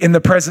be in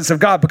the presence of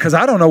God because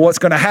I don't know what's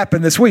going to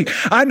happen this week.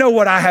 I know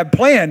what I have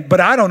planned,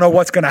 but I don't know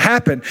what's going to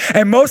happen.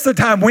 And most of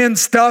the time when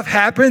stuff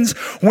happens,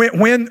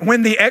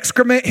 when the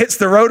excrement hits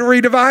the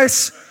rotary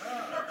device,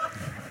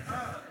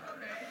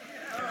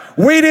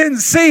 we didn't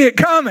see it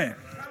coming.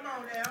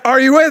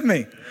 Are you with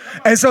me?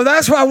 And so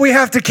that's why we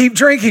have to keep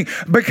drinking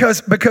because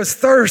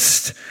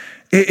thirst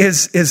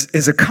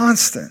is a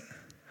constant.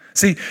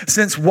 See,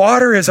 since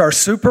water is our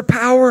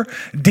superpower,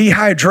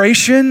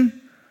 dehydration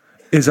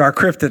is our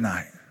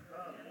kryptonite.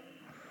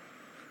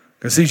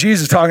 Because see,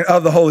 Jesus is talking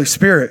of the Holy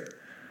Spirit.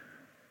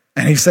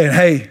 And he's saying,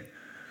 hey,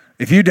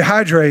 if you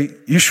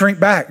dehydrate, you shrink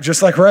back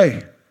just like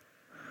Ray.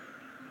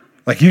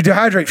 Like you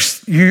dehydrate,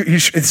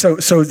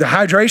 so the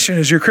hydration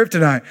is your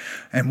kryptonite,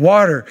 and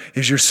water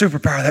is your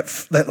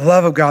superpower. That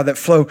love of God that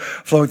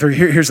flowing through.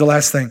 Here's the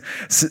last thing.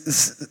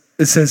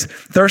 It says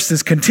thirst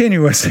is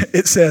continuous.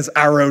 It says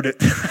I wrote it.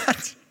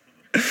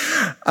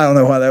 I don't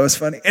know why that was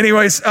funny.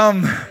 Anyways,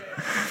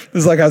 this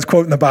is like I was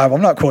quoting the Bible.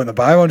 I'm not quoting the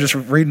Bible. I'm just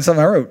reading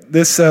something I wrote.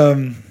 This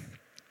I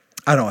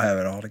don't have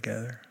it all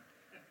together.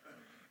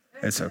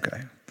 It's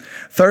okay.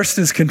 Thirst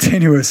is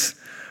continuous,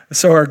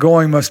 so our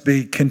going must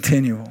be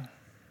continual.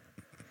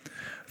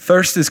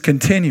 Thirst is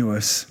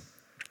continuous,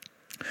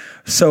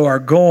 so our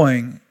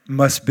going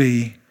must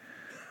be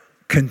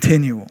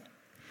continual.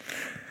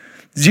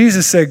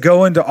 Jesus said,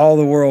 go into all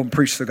the world and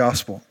preach the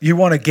gospel. You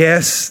want to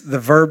guess the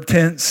verb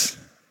tense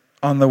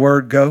on the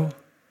word go?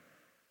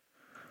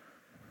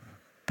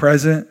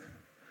 Present,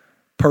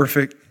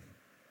 perfect,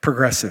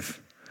 progressive.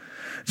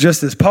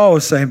 Just as Paul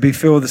was saying, be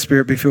filled with the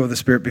Spirit, be filled with the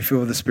Spirit, be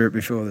filled with the Spirit, be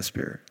filled with the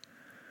Spirit.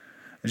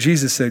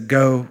 Jesus said,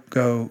 go,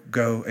 go,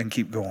 go, and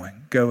keep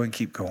going. Go and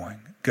keep going.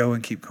 Go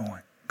and keep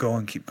going. Go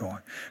and keep going.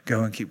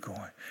 Go and keep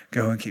going.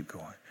 Go and keep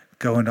going.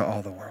 Go into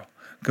all the world.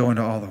 Go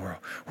into all the world.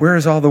 Where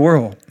is all the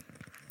world?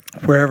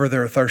 Wherever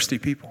there are thirsty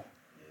people.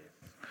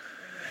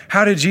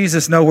 How did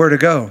Jesus know where to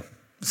go?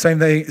 Same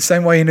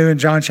way he knew in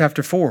John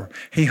chapter 4.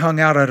 He hung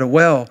out at a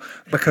well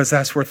because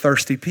that's where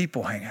thirsty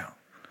people hang out.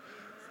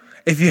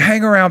 If you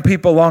hang around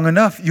people long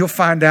enough, you'll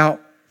find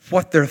out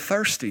what they're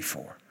thirsty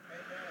for.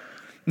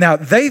 Now,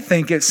 they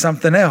think it's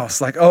something else.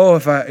 Like, oh,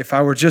 if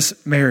I were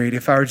just married,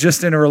 if I were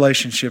just in a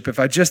relationship, if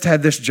I just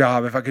had this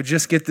job, if I could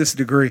just get this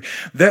degree,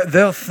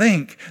 they'll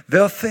think,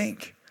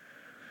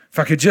 if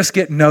I could just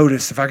get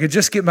noticed, if I could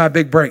just get my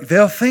big break,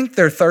 they'll think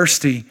they're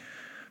thirsty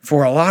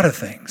for a lot of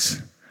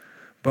things.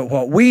 But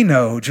what we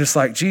know, just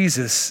like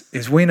Jesus,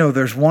 is we know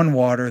there's one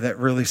water that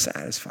really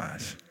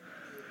satisfies.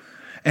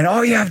 And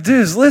all you have to do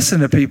is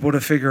listen to people to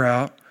figure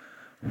out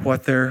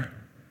what they're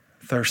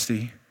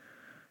thirsty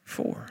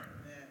for.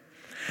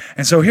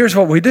 And so here's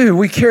what we do.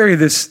 We carry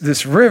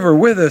this river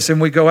with us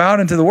and we go out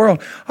into the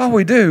world. All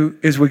we do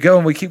is we go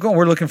and we keep going.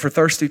 We're looking for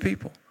thirsty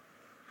people.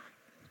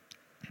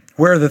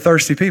 Where are the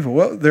thirsty people?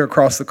 Well, they're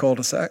across the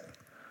cul-de-sac.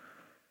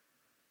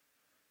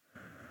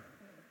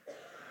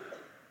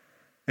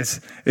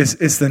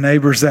 It's the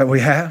neighbors that we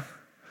have,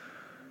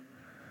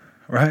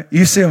 right?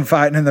 You see them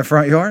fighting in the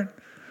front yard.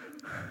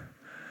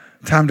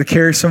 Time to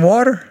carry some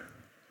water,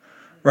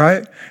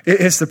 right?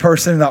 It's the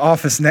person in the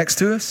office next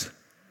to us.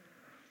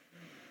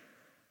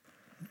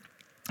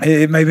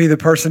 It may be the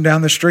person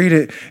down the street.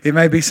 It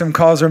may be some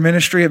cause or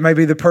ministry. It may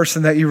be the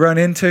person that you run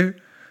into.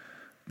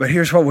 But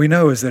here's what we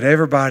know is that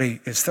everybody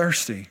is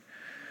thirsty.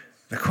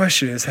 The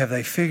question is, have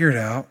they figured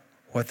out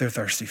what they're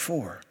thirsty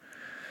for?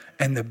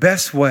 And the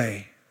best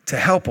way to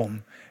help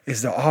them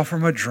is to offer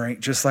them a drink,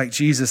 just like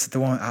Jesus at the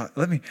one.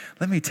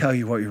 Let me tell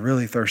you what you're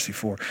really thirsty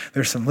for.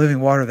 There's some living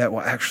water that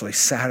will actually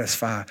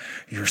satisfy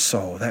your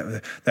soul.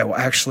 That will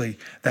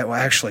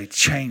actually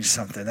change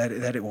something.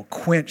 That it will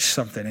quench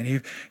something. And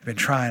you've been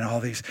trying all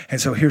these.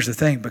 And so here's the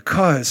thing: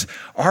 because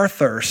our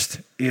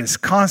thirst is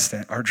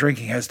constant, our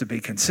drinking has to be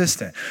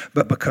consistent.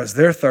 But because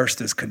their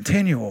thirst is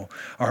continual,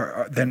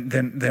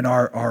 then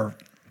our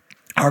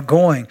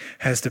going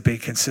has to be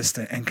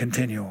consistent and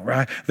continual,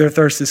 right? Their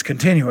thirst is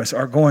continuous.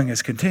 Our going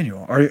is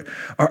continual.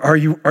 Are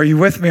you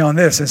with me on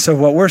this? And so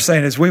what we're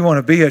saying is we want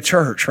to be a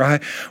church,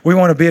 right? We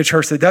want to be a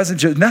church that doesn't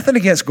just, nothing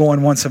against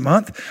going once a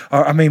month.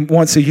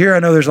 Once a year. I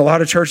know there's a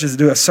lot of churches that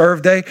do a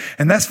serve day,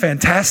 and that's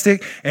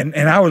fantastic. And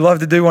I would love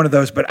to do one of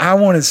those, but I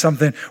wanted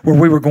something where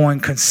we were going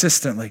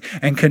consistently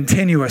and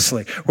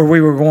continuously, where we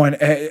were going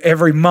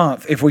every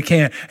month if we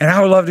can. And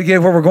I would love to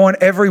get where we're going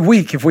every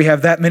week if we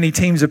have that many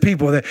teams of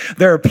people. That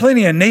there are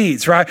plenty of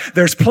needs, right?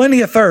 There's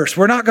plenty of thirst.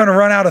 We're not going to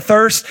run out of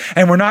thirst,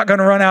 and we're not going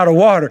to run out of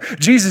water.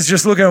 Jesus is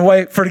just looking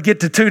away to get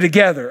to two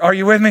together. Are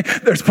you with me?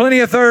 There's plenty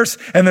of thirst,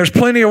 and there's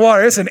plenty of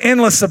water. It's an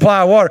endless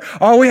supply of water.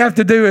 All we have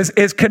to do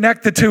is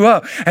connect the two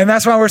up. And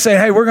that's why we're saying,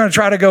 hey, we're going to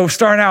try to go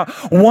starting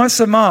out once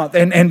a month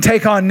and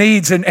take on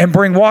needs and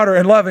bring water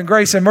and love and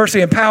grace and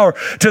mercy and power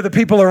to the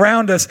people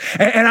around us.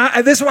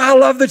 And this is why I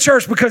love the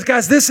church, because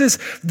guys, this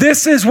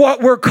is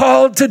what we're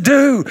called to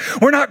do.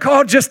 We're not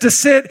called just to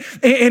sit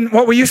in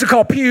what we used to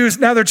call pews.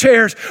 Now they're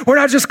chairs. We're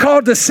not just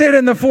called to sit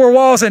in the four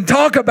walls and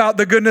talk about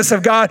the goodness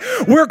of God.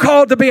 We're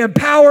called to be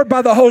empowered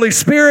by the Holy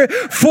Spirit,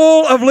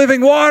 full of living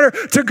water,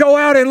 to go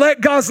out and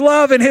let God's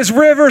love and His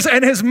rivers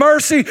and His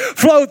mercy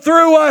flow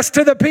through us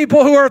to the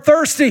people who are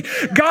thirsty.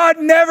 God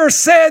never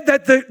said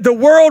that the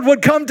world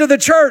would come to the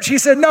church. He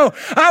said, no,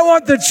 I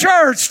want the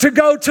church to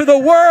go to the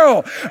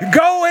world.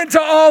 Go into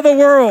all the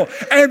world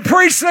and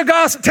preach the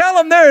gospel. Tell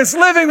them there is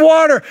living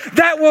water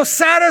that will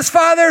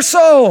satisfy their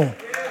soul.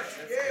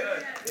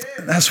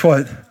 That's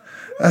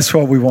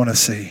what we want to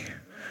see.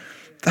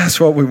 That's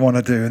what we want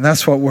to do. And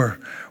that's what we're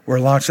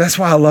launching. That's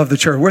why I love the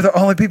church. We're the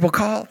only people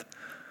called.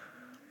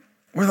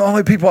 We're the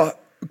only people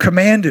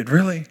commanded,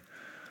 really,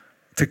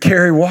 to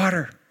carry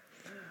water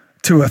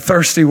to a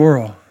thirsty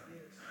world.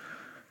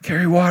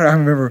 Carry water. I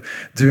remember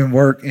doing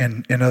work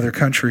in other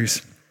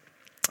countries.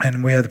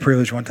 And we had the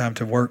privilege one time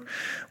to work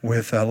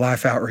with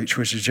Life Outreach,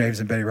 which is James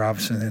and Betty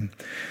Robinson.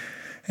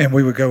 And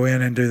we would go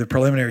in and do the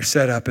preliminary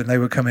setup, and they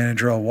would come in and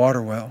drill a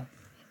water well.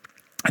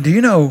 And do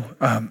you know,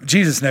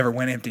 Jesus never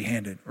went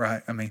empty-handed,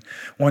 right? I mean,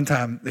 one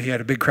time he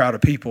had a big crowd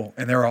of people,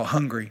 and they were all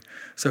hungry.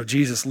 So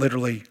Jesus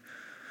literally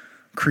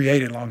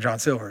created Long John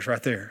Silver's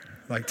right there.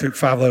 Like took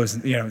 5 loaves,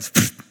 and,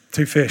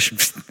 2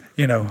 fish,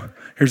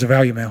 here's a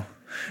value meal.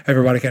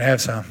 Everybody can have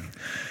some.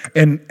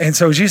 And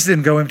so Jesus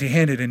didn't go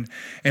empty-handed,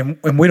 and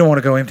we don't want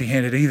to go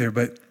empty-handed either,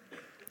 but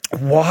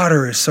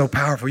water is so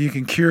powerful. You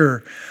can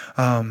cure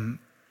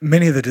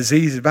many of the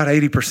diseases. About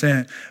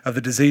 80% of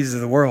the diseases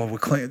of the world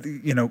with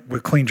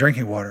clean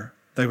drinking water,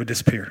 they would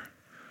disappear.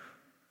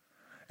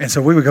 And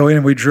so we would go in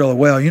and we'd drill a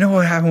well. You know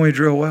what happened when we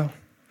drill a well?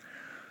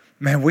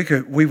 Man, we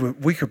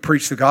could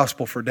preach the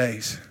gospel for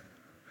days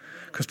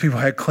because people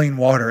had clean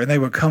water, and they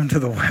would come to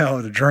the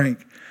well to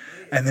drink.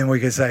 And then we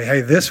could say,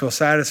 hey, this will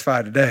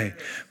satisfy today,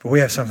 but we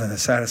have something that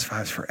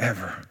satisfies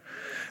forever.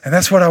 And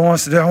that's what I want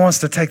us to do. I want us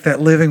to take that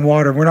living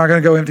water. We're not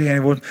going to go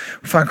empty-handed. We'll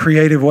find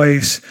creative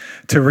ways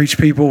to reach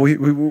people.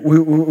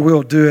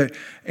 We'll do it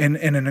in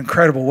an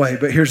incredible way.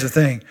 But here's the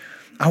thing.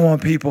 I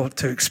want people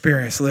to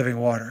experience living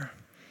water.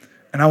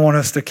 And I want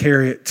us to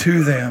carry it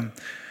to them.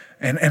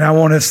 And I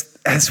want us,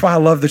 that's why I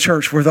love the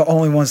church. We're the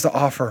only ones to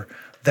offer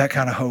that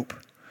kind of hope.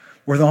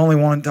 We're the only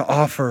one to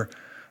offer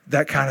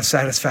that kind of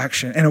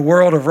satisfaction. In a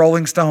world of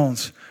Rolling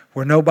Stones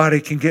where nobody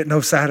can get no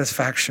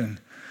satisfaction,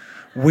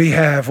 we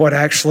have what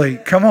actually,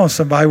 come on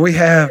somebody, we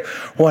have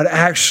what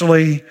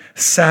actually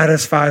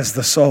satisfies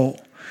the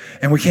soul.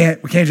 And we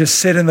can't just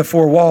sit in the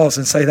four walls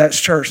and say that's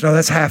church. No,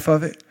 that's half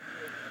of it.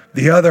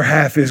 The other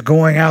half is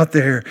going out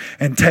there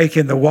and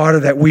taking the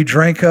water that we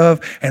drink of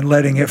and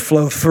letting it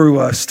flow through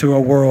us to a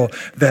world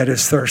that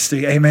is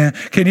thirsty. Amen.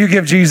 Can you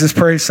give Jesus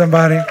praise,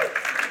 somebody?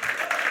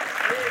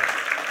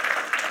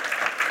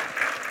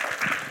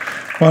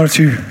 Why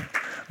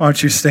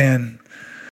don't you stand?